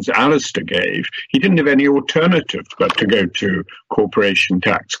reasons Alistair gave, he didn't have any alternative but to go to corporation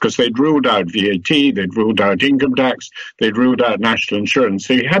tax because they'd ruled out VAT, they'd ruled out income tax, they'd ruled out national insurance.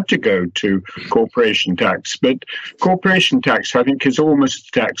 So he had to go to corporation tax. But corporation tax, I think, is almost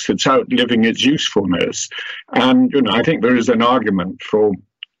a tax that's outliving its usefulness. And, I think there is an argument for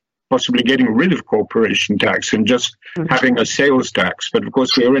possibly getting rid of corporation tax and just having a sales tax. But of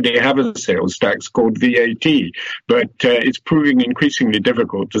course, we already have a sales tax called VAT. But it's proving increasingly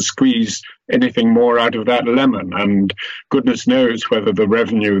difficult to squeeze anything more out of that lemon. And goodness knows whether the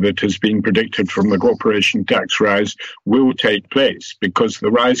revenue that has been predicted from the corporation tax rise will take place, because the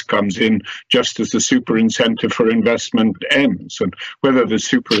rise comes in just as the super incentive for investment ends. And whether the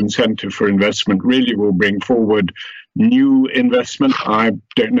super incentive for investment really will bring forward new investment, I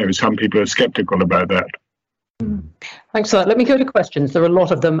don't know. Some people are skeptical about that. Thanks for that. Let me go to questions. There are a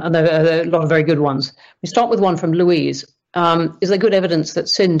lot of them, and there are a lot of very good ones. We start with one from Louise. Is there good evidence that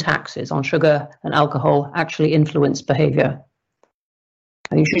sin taxes on sugar and alcohol actually influence behaviour?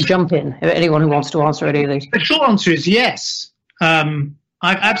 You should jump in, anyone who wants to answer any of these. The short answer is yes. I've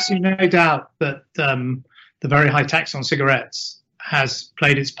absolutely no doubt that the very high tax on cigarettes has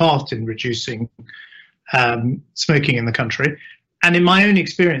played its part in reducing smoking in the country. And in my own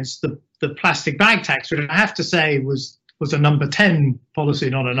experience, the plastic bag tax, which I have to say was a number 10 policy,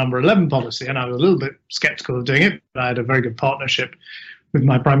 not a number 11 policy, and I was a little bit sceptical of doing it, but I had a very good partnership with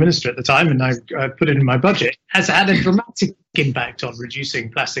my Prime Minister at the time, and I put it in my budget, has had a dramatic impact on reducing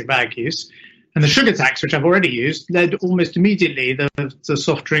plastic bag use. And the sugar tax, which I've already used, led almost immediately the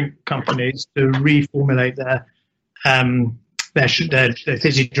soft drink companies to reformulate their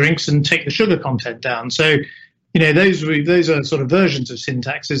fizzy drinks and take the sugar content down. So, those are sort of versions of sin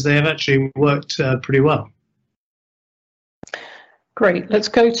taxes. They have actually worked pretty well. Great. Let's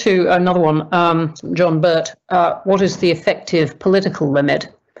go to another one. John Burt, what is the effective political limit,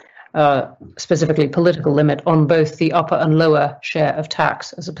 specifically political limit, on both the upper and lower share of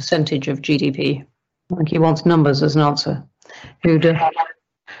tax as a percentage of GDP? I think he wants numbers as an answer. Who'd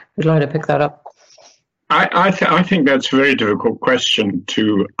like to pick that up? I think that's a very difficult question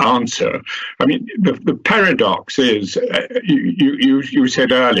to answer. I mean, the paradox is, you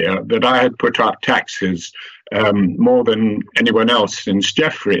said earlier that I had put up taxes more than anyone else since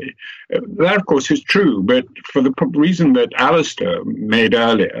Jeffrey. That, of course, is true, but for the reason that Alistair made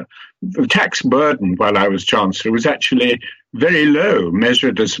earlier, the tax burden while I was Chancellor was actually very low,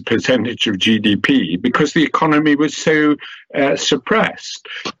 measured as a percentage of GDP, because the economy was so suppressed.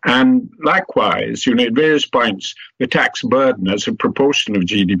 And likewise, at various points, the tax burden as a proportion of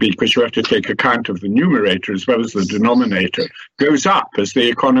GDP, because you have to take account of the numerator as well as the denominator, goes up as the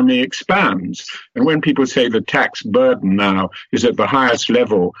economy expands. And when people say the tax burden now is at the highest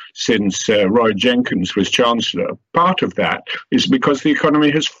level since Roy Jenkins was Chancellor, part of that is because the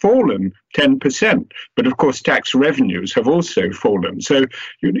economy has fallen 10%. But of course, tax revenues have also fallen. So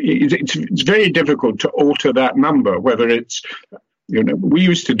it's very difficult to alter that number, whether it's, we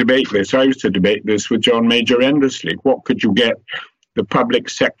used to debate this. I used to debate this with John Major Endersley. What could you get the public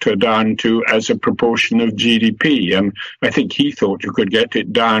sector down to as a proportion of GDP? And I think he thought you could get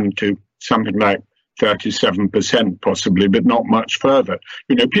it down to something like 37% possibly, but not much further.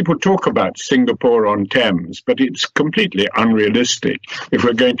 People talk about Singapore on Thames, but it's completely unrealistic if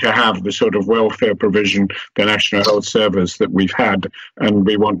we're going to have the sort of welfare provision, the National Health Service that we've had and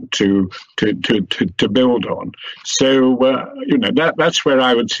we want to build on. So, that's where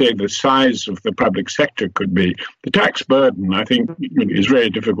I would say the size of the public sector could be. The tax burden, I think, is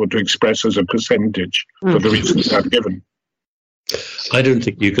very difficult to express as a percentage for the reasons I've given. I don't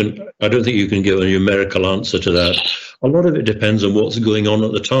think you can give a numerical answer to that. A lot of it depends on what's going on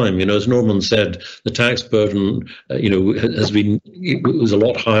at the time. As Norman said, the tax burden, it was a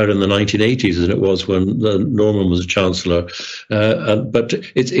lot higher in the 1980s than it was when Norman was Chancellor. But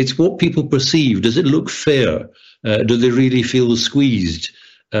it's what people perceive. Does it look fair? Do they really feel squeezed?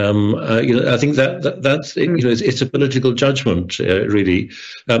 I think that's it's a political judgment, really.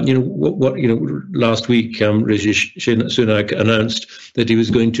 Last week, Rishi Sunak announced that he was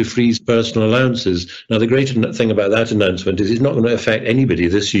going to freeze personal allowances. Now, the great thing about that announcement is it's not going to affect anybody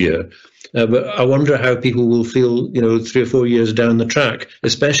this year. But I wonder how people will feel, 3 or 4 years down the track,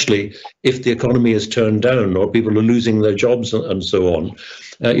 especially if the economy is turned down or people are losing their jobs and so on.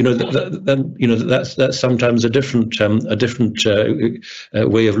 That's sometimes a different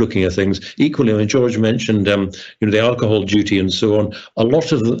way of looking at things. Equally, George mentioned, the alcohol duty and so on. A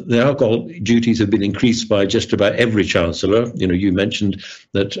lot of the alcohol duties have been increased by just about every chancellor. You mentioned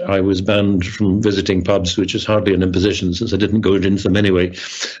that I was banned from visiting pubs, which is hardly an imposition since I didn't go into them anyway.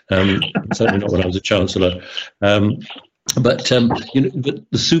 Certainly not when I was a chancellor. But the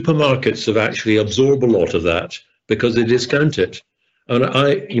supermarkets have actually absorbed a lot of that because they discount it. And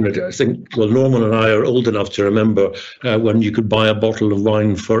I think, Norman and I are old enough to remember when you could buy a bottle of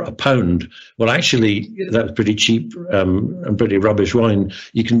wine for £1. Well, actually, that was pretty cheap and pretty rubbish wine.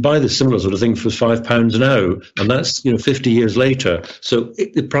 You can buy the similar sort of thing for £5 now, and that's 50 years later. So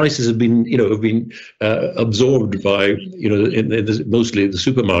the prices have been absorbed by mostly the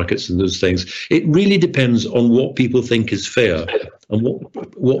supermarkets and those things. It really depends on what people think is fair and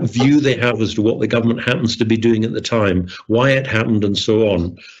what view they have as to what the government happens to be doing at the time, why it happened, and so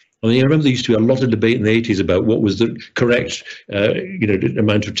on. I remember there used to be a lot of debate in the 80s about what was the correct,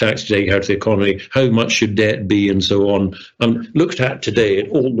 amount of tax to take out of the economy, how much should debt be, and so on. Looked at today, it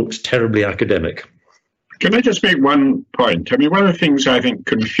all looks terribly academic. Can I just make one point? One of the things I think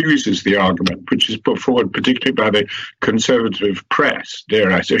confuses the argument, which is put forward particularly by the conservative press,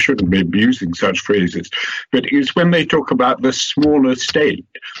 dare I say, I shouldn't be abusing such phrases, but is when they talk about the smaller state.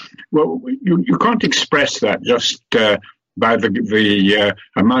 Well, you can't express that just by the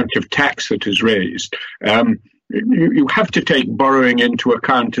amount of tax that is raised. You have to take borrowing into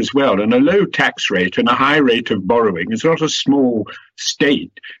account as well. And a low tax rate and a high rate of borrowing is not a small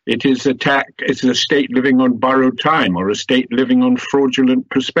state. It is a state living on borrowed time or a state living on fraudulent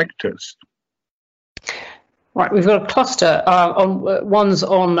prospectus. Right, we've got a cluster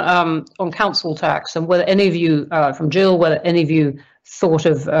on council tax, and whether any of you, from Jill, whether any of you thought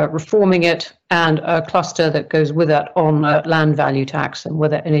of reforming it, and a cluster that goes with that on land value tax, and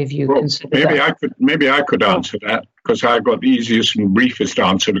whether any of you consider that. Maybe I could answer that, because I got the easiest and briefest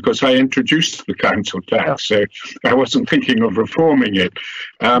answer, because I introduced the council tax, so I wasn't thinking of reforming it.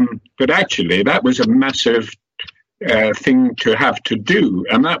 But actually, that was a massive thing to have to do,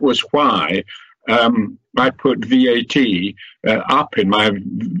 and that was why I put VAT up in my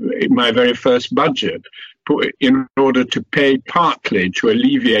very first budget, in order to pay partly to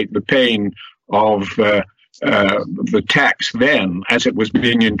alleviate the pain of the tax then as it was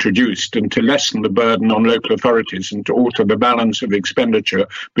being introduced, and to lessen the burden on local authorities and to alter the balance of expenditure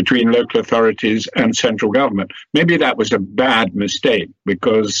between local authorities and central government. Maybe that was a bad mistake,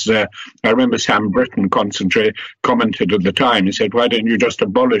 because I remember Sam Britton commented at the time. He said, why don't you just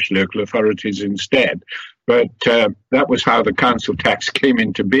abolish local authorities instead? But that was how the council tax came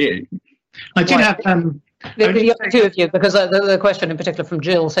into being. I did have... The two of you, because the question in particular from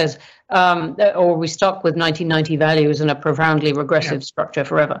Jill says, are we stuck with 1990 values in a profoundly regressive structure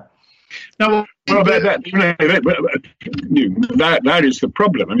forever? No, well, that is the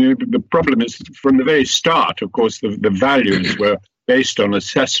problem. The problem is from the very start, of course, the values were based on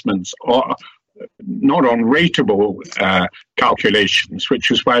assessments, or not on rateable calculations,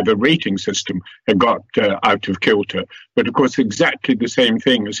 which is why the rating system had got out of kilter. But of course, exactly the same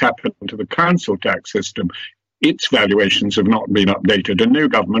thing has happened to the council tax system. Its valuations have not been updated, and no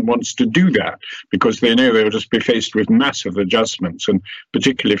government wants to do that, because they know they'll just be faced with massive adjustments, and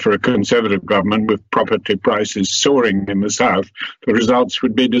particularly for a Conservative government with property prices soaring in the south, the results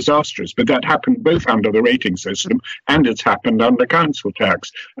would be disastrous. But that happened both under the rating system and it's happened under council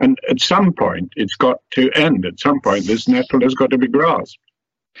tax. And at some point, it's got to end. At some point, this nettle has got to be grasped.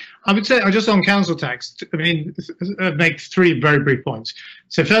 I would say, just on council tax, I mean, I'd make three very brief points.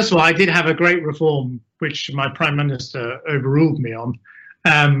 So first of all, I did have a great reform, which my Prime Minister overruled me on,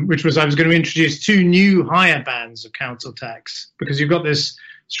 which was I was going to introduce two new higher bands of council tax, because you've got this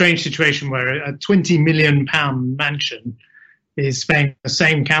strange situation where a £20 million mansion is paying the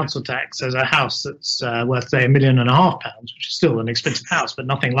same council tax as a house that's worth, say, £1.5 million, which is still an expensive house, but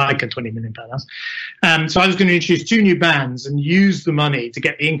nothing like a £20 million house. So I was going to introduce two new bands and use the money to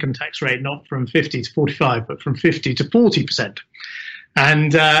get the income tax rate not from 50 to 45, but from 50 to 40%.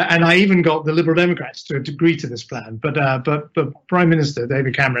 And I even got the Liberal Democrats to agree to this plan. But Prime Minister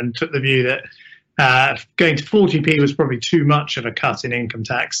David Cameron took the view that going to 40p was probably too much of a cut in income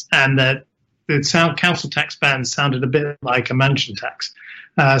tax, and that the council tax ban sounded a bit like a mansion tax.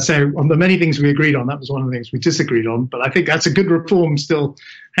 So on the many things we agreed on, that was one of the things we disagreed on. But I think that's a good reform still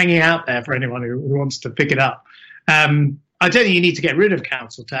hanging out there for anyone who wants to pick it up. I don't think you need to get rid of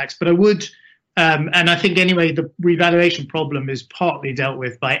council tax, but I would, and I think anyway, the revaluation problem is partly dealt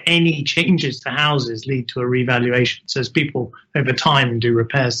with by any changes to houses lead to a revaluation. So as people over time do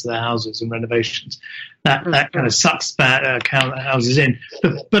repairs to their houses and renovations, that kind of sucks houses in.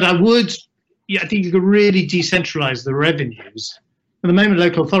 But I would... I think you could really decentralise the revenues. At the moment,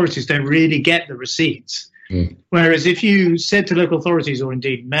 local authorities don't really get the receipts. Whereas if you said to local authorities, or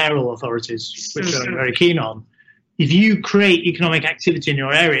indeed mayoral authorities, which I'm very keen on, if you create economic activity in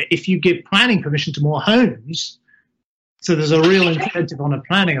your area, if you give planning permission to more homes, so there's a real incentive on a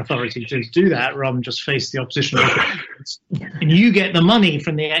planning authority to do that rather than just face the opposition. And you get the money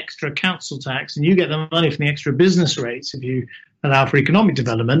from the extra council tax, and you get the money from the extra business rates if you allow for economic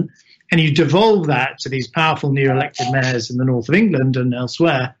development, and you devolve that to these powerful new elected mayors in the north of England and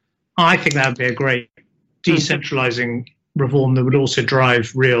elsewhere, I think that would be a great decentralising reform that would also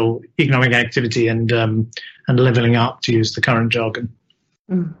drive real economic activity and levelling up, to use the current jargon.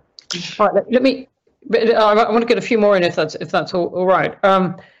 All right, let me. I want to get a few more in, if that's all right.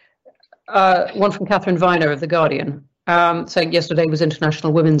 One from Catherine Viner of The Guardian, saying yesterday was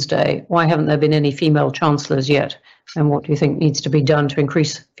International Women's Day. Why haven't there been any female chancellors yet? And what do you think needs to be done to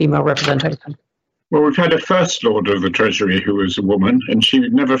increase female representation? Well, we've had a First Lord of the Treasury who was a woman, and she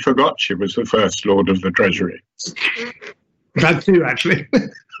never forgot she was the First Lord of the Treasury. We've had two, actually.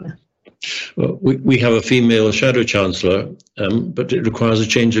 Well, we have a female shadow chancellor, but it requires a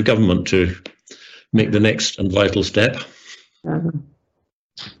change of government to make the next and vital step. All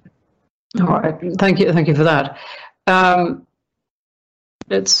right, thank you for that.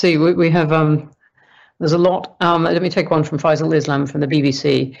 Let's see, we have there's a lot. Let me take one from Faisal Islam from the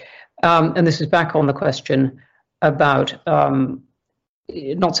BBC, and this is back on the question about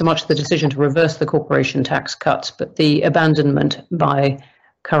not so much the decision to reverse the corporation tax cuts, but the abandonment by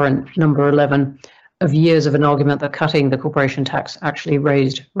current number 11 of years of an argument that cutting the corporation tax actually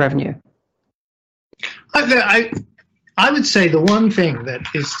raised revenue. I would say the one thing that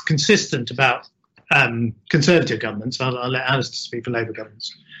is consistent about Conservative governments, I'll let Alistair speak for Labour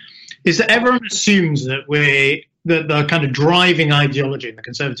governments, is that everyone assumes that the kind of driving ideology in the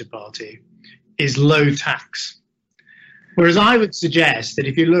Conservative Party is low tax. Whereas I would suggest that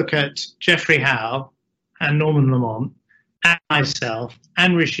if you look at Geoffrey Howe and Norman Lamont and myself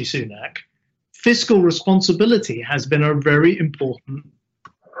and Rishi Sunak, fiscal responsibility has been a very important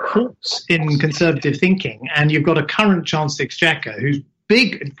force in Conservative thinking. And you've got a current Chancellor Exchequer whose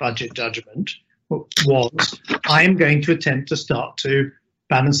big budget judgment was, I am going to attempt to start to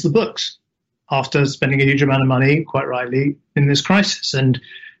balance the books after spending a huge amount of money, quite rightly, in this crisis. And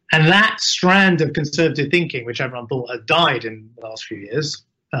that strand of Conservative thinking, which everyone thought had died in the last few years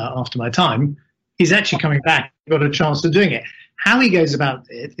after my time, is actually coming back. He's got a chance of doing it. How he goes about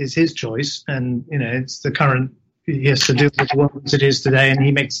it is his choice, and it's the current. He has to do with the world as it is today, and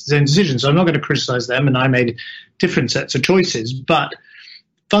he makes his own decisions. So I'm not going to criticise them, and I made different sets of choices, but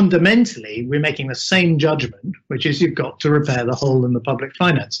fundamentally, we're making the same judgment, which is you've got to repair the hole in the public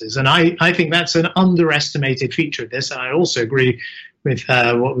finances. And I think that's an underestimated feature of this. And I also agree with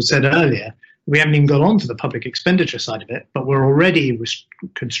what was said earlier. We haven't even got on to the public expenditure side of it, but we're already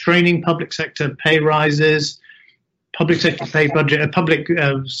constraining public sector pay rises. Public sector pay budget, public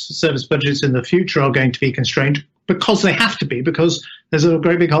service budgets in the future are going to be constrained because they have to be, because there's a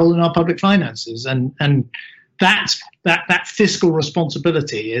great big hole in our public finances. And that fiscal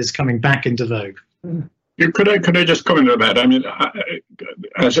responsibility is coming back into vogue. Could I just comment on that? I mean,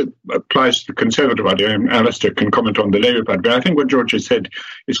 as it applies to the Conservative Party, Alistair can comment on the Labour Party, but I think what George has said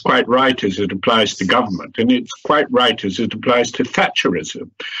is quite right as it applies to government, and it's quite right as it applies to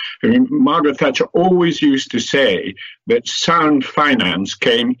Thatcherism. I mean, Margaret Thatcher always used to say that sound finance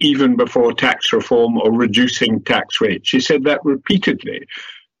came even before tax reform or reducing tax rates. She said that repeatedly.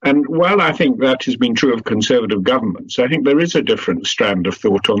 And while I think that has been true of Conservative governments, I think there is a different strand of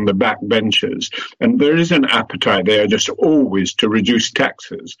thought on the backbenchers. And there is an appetite there just always to reduce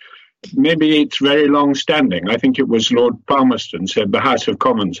taxes. Maybe it's very long-standing. I think it was Lord Palmerston said the House of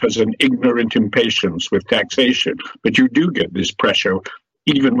Commons has an ignorant impatience with taxation, but you do get this pressure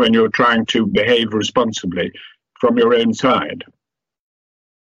even when you're trying to behave responsibly from your own side.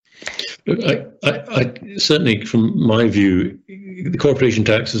 I certainly, from my view, the corporation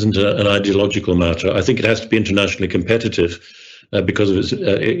tax isn't an ideological matter. I think it has to be internationally competitive because of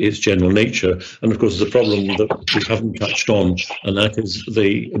its general nature. And of course, there's a problem that we haven't touched on, and that is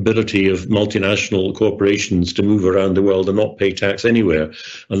the ability of multinational corporations to move around the world and not pay tax anywhere.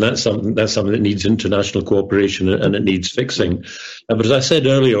 And that's something that needs international cooperation, and it needs fixing. But as I said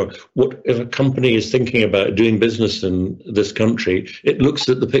earlier, if a company is thinking about doing business in this country, it looks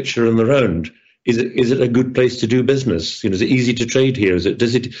at the picture in the round. Is it a good place to do business? Is it easy to trade here? Is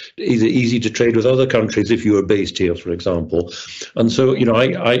it easy to trade with other countries if you are based here, for example? And so,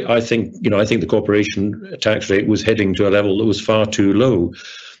 I think the corporation tax rate was heading to a level that was far too low.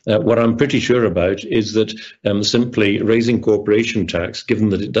 What I'm pretty sure about is that simply raising corporation tax, given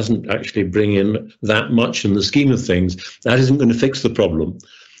that it doesn't actually bring in that much in the scheme of things, that isn't going to fix the problem.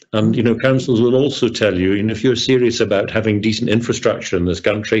 And, councils will also tell you, if you're serious about having decent infrastructure in this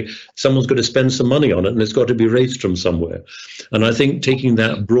country, someone's got to spend some money on it, and it's got to be raised from somewhere. And I think taking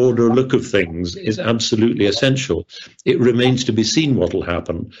that broader look of things is absolutely essential. It remains to be seen what will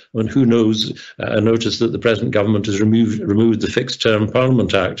happen. And who knows, I notice that the present government has removed the Fixed Term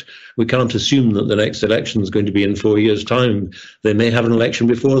Parliament Act. We can't assume that the next election is going to be in 4 years' time. They may have an election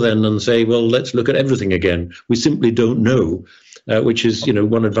before then and say, well, let's look at everything again. We simply don't know. Which is,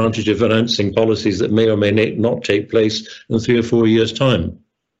 one advantage of announcing policies that may or may not take place in 3 or 4 years' time.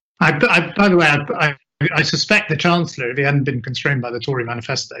 By the way, I suspect the Chancellor, if he hadn't been constrained by the Tory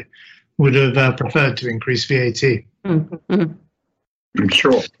manifesto, would have preferred to increase VAT. Mm-hmm. I'm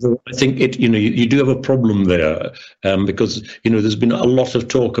sure. I think you do have a problem there because, there's been a lot of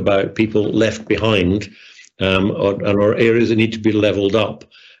talk about people left behind or areas that need to be levelled up.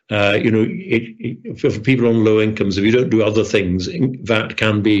 For people on low incomes, if you don't do other things, that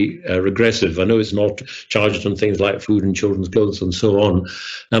can be regressive. I know it's not charged on things like food and children's clothes and so on.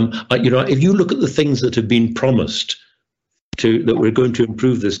 If you look at the things that have been promised that we're going to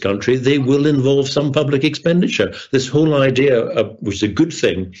improve this country, they will involve some public expenditure. This whole idea, which is a good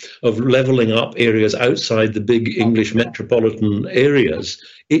thing, of levelling up areas outside the big English metropolitan areas,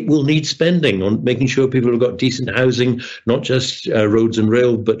 it will need spending on making sure people have got decent housing, not just roads and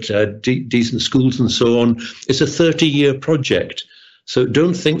rail, but decent schools and so on. It's a 30-year project. So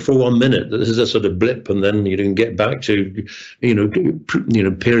don't think for 1 minute that this is a sort of blip and then you can get back to,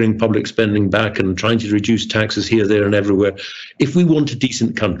 paring public spending back and trying to reduce taxes here, there and everywhere. If we want a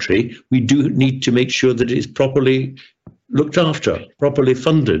decent country, we do need to make sure that it is properly looked after, properly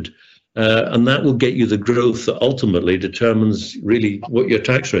funded. And that will get you the growth that ultimately determines really what your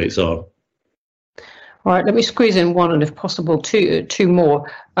tax rates are. All right, let me squeeze in one, and if possible, two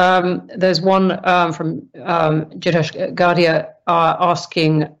more. There's one from Jitesh Gadia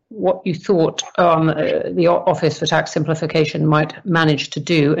asking what you thought the Office for Tax Simplification might manage to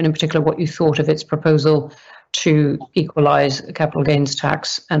do, and in particular what you thought of its proposal to equalise capital gains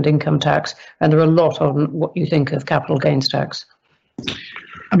tax and income tax. And there are a lot on what you think of capital gains tax.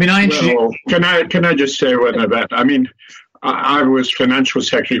 Can I just say one of that? I was financial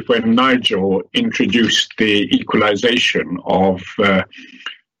secretary when Nigel introduced the equalisation of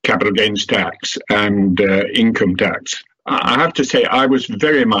capital gains tax and income tax. I have to say I was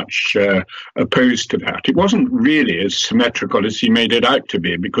very much opposed to that. It wasn't really as symmetrical as he made it out to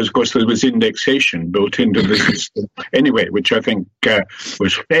be because, of course, there was indexation built into the system anyway, which I think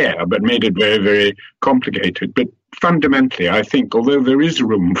was fair but made it very, very complicated. But fundamentally, I think although there is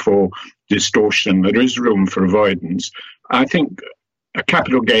room for distortion, there is room for avoidance, I think a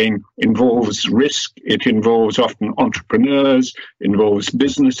capital gain involves risk. It involves often entrepreneurs, involves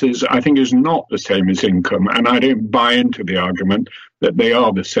businesses. I think is not the same as income. And I don't buy into the argument that they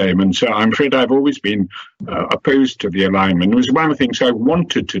are the same. And so I'm afraid I've always been opposed to the alignment. It was one of the things I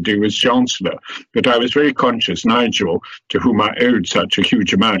wanted to do as Chancellor, but I was very conscious Nigel, to whom I owed such a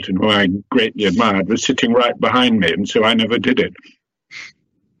huge amount and who I greatly admired, was sitting right behind me. And so I never did it.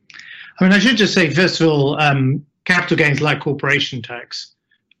 I should just say, first of all, capital gains like corporation tax,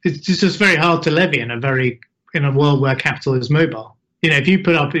 it's just very hard to levy in a world where capital is mobile. If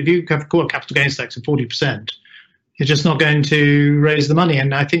you have core capital gains tax of 40%, You're just not going to raise the money.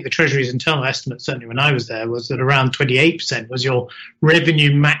 And I think the Treasury's internal estimate, certainly when I was there, was that around 28% was your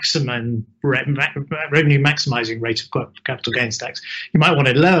revenue maximizing rate of capital gains tax. You might want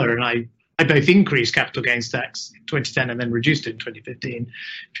it lower, and I both increased capital gains tax in 2010 and then reduced it in 2015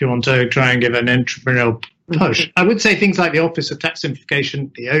 if you want to try and give an entrepreneurial push. I would say things like the Office of Tax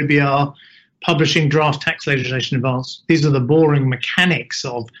Simplification, the OBR, publishing draft tax legislation in advance. These are the boring mechanics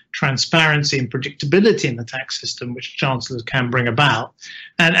of transparency and predictability in the tax system, which chancellors can bring about,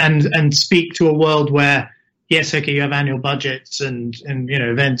 and speak to a world where, yes, okay, you have annual budgets and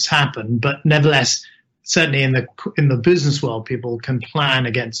events happen, but nevertheless, certainly in the business world, people can plan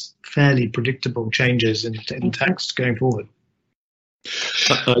against fairly predictable changes in tax going forward.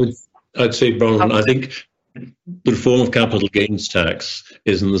 I'd say, Bronwyn, I think the reform of capital gains tax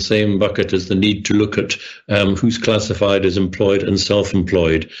is in the same bucket as the need to look at who's classified as employed and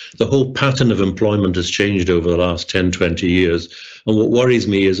self-employed. The whole pattern of employment has changed over the last 10, 20 years. And what worries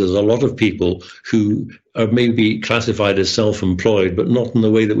me is there's a lot of people who are maybe classified as self-employed, but not in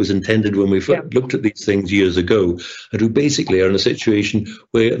the way that was intended when we looked at these things years ago, and who basically are in a situation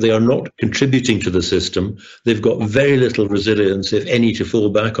where they are not contributing to the system. They've got very little resilience, if any, to fall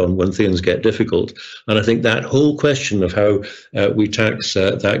back on when things get difficult. And I think that whole question of how we tax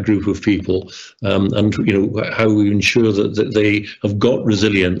that group of people and how we ensure that they have got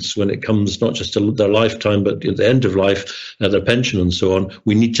resilience when it comes not just to their lifetime, but at the end of life, their pension and so on,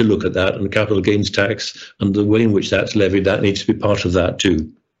 we need to look at that, and capital gains tax and the way in which that's levied, that needs to be part of that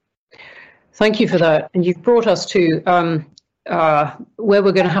too. Thank you for that. And you've brought us to where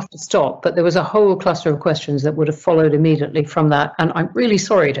we're going to have to stop, but there was a whole cluster of questions that would have followed immediately from that. And I'm really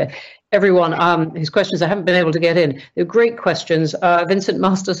sorry to everyone whose questions I haven't been able to get in. They're great questions. Vincent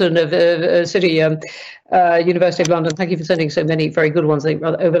Masterson of City University of London, thank you for sending so many very good ones. They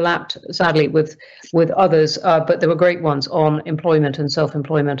overlapped, sadly, with others, but there were great ones on employment and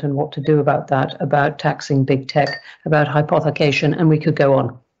self-employment and what to do about that, about taxing big tech, about hypothecation, and we could go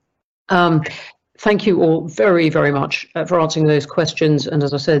on. Thank you all very, very much for answering those questions. And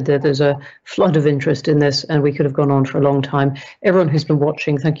as I said, there's a flood of interest in this, and we could have gone on for a long time. Everyone who's been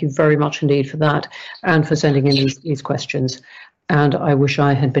watching, thank you very much indeed for that and for sending in these questions. And I wish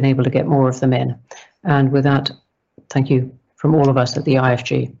I had been able to get more of them in. And with that, thank you from all of us at the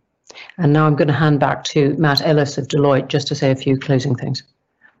IFG. And now I'm going to hand back to Matt Ellis of Deloitte just to say a few closing things.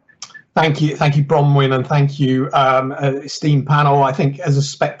 Thank you, Bronwyn, and thank you, esteemed panel. I think as a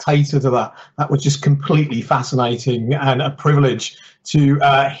spectator to that was just completely fascinating and a privilege to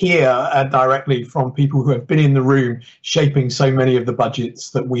hear directly from people who have been in the room shaping so many of the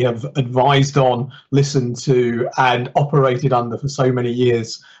budgets that we have advised on, listened to, and operated under for so many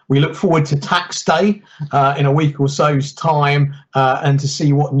years. We look forward to Tax Day in a week or so's time and to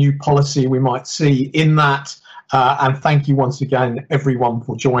see what new policy we might see in that. And thank you once again, everyone,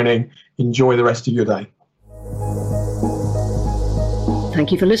 for joining. Enjoy the rest of your day.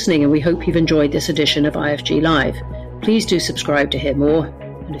 Thank you for listening, and we hope you've enjoyed this edition of IFG Live. Please do subscribe to hear more.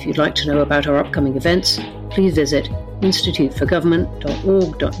 And if you'd like to know about our upcoming events, please visit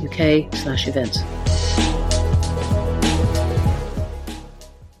instituteforgovernment.org.uk/events.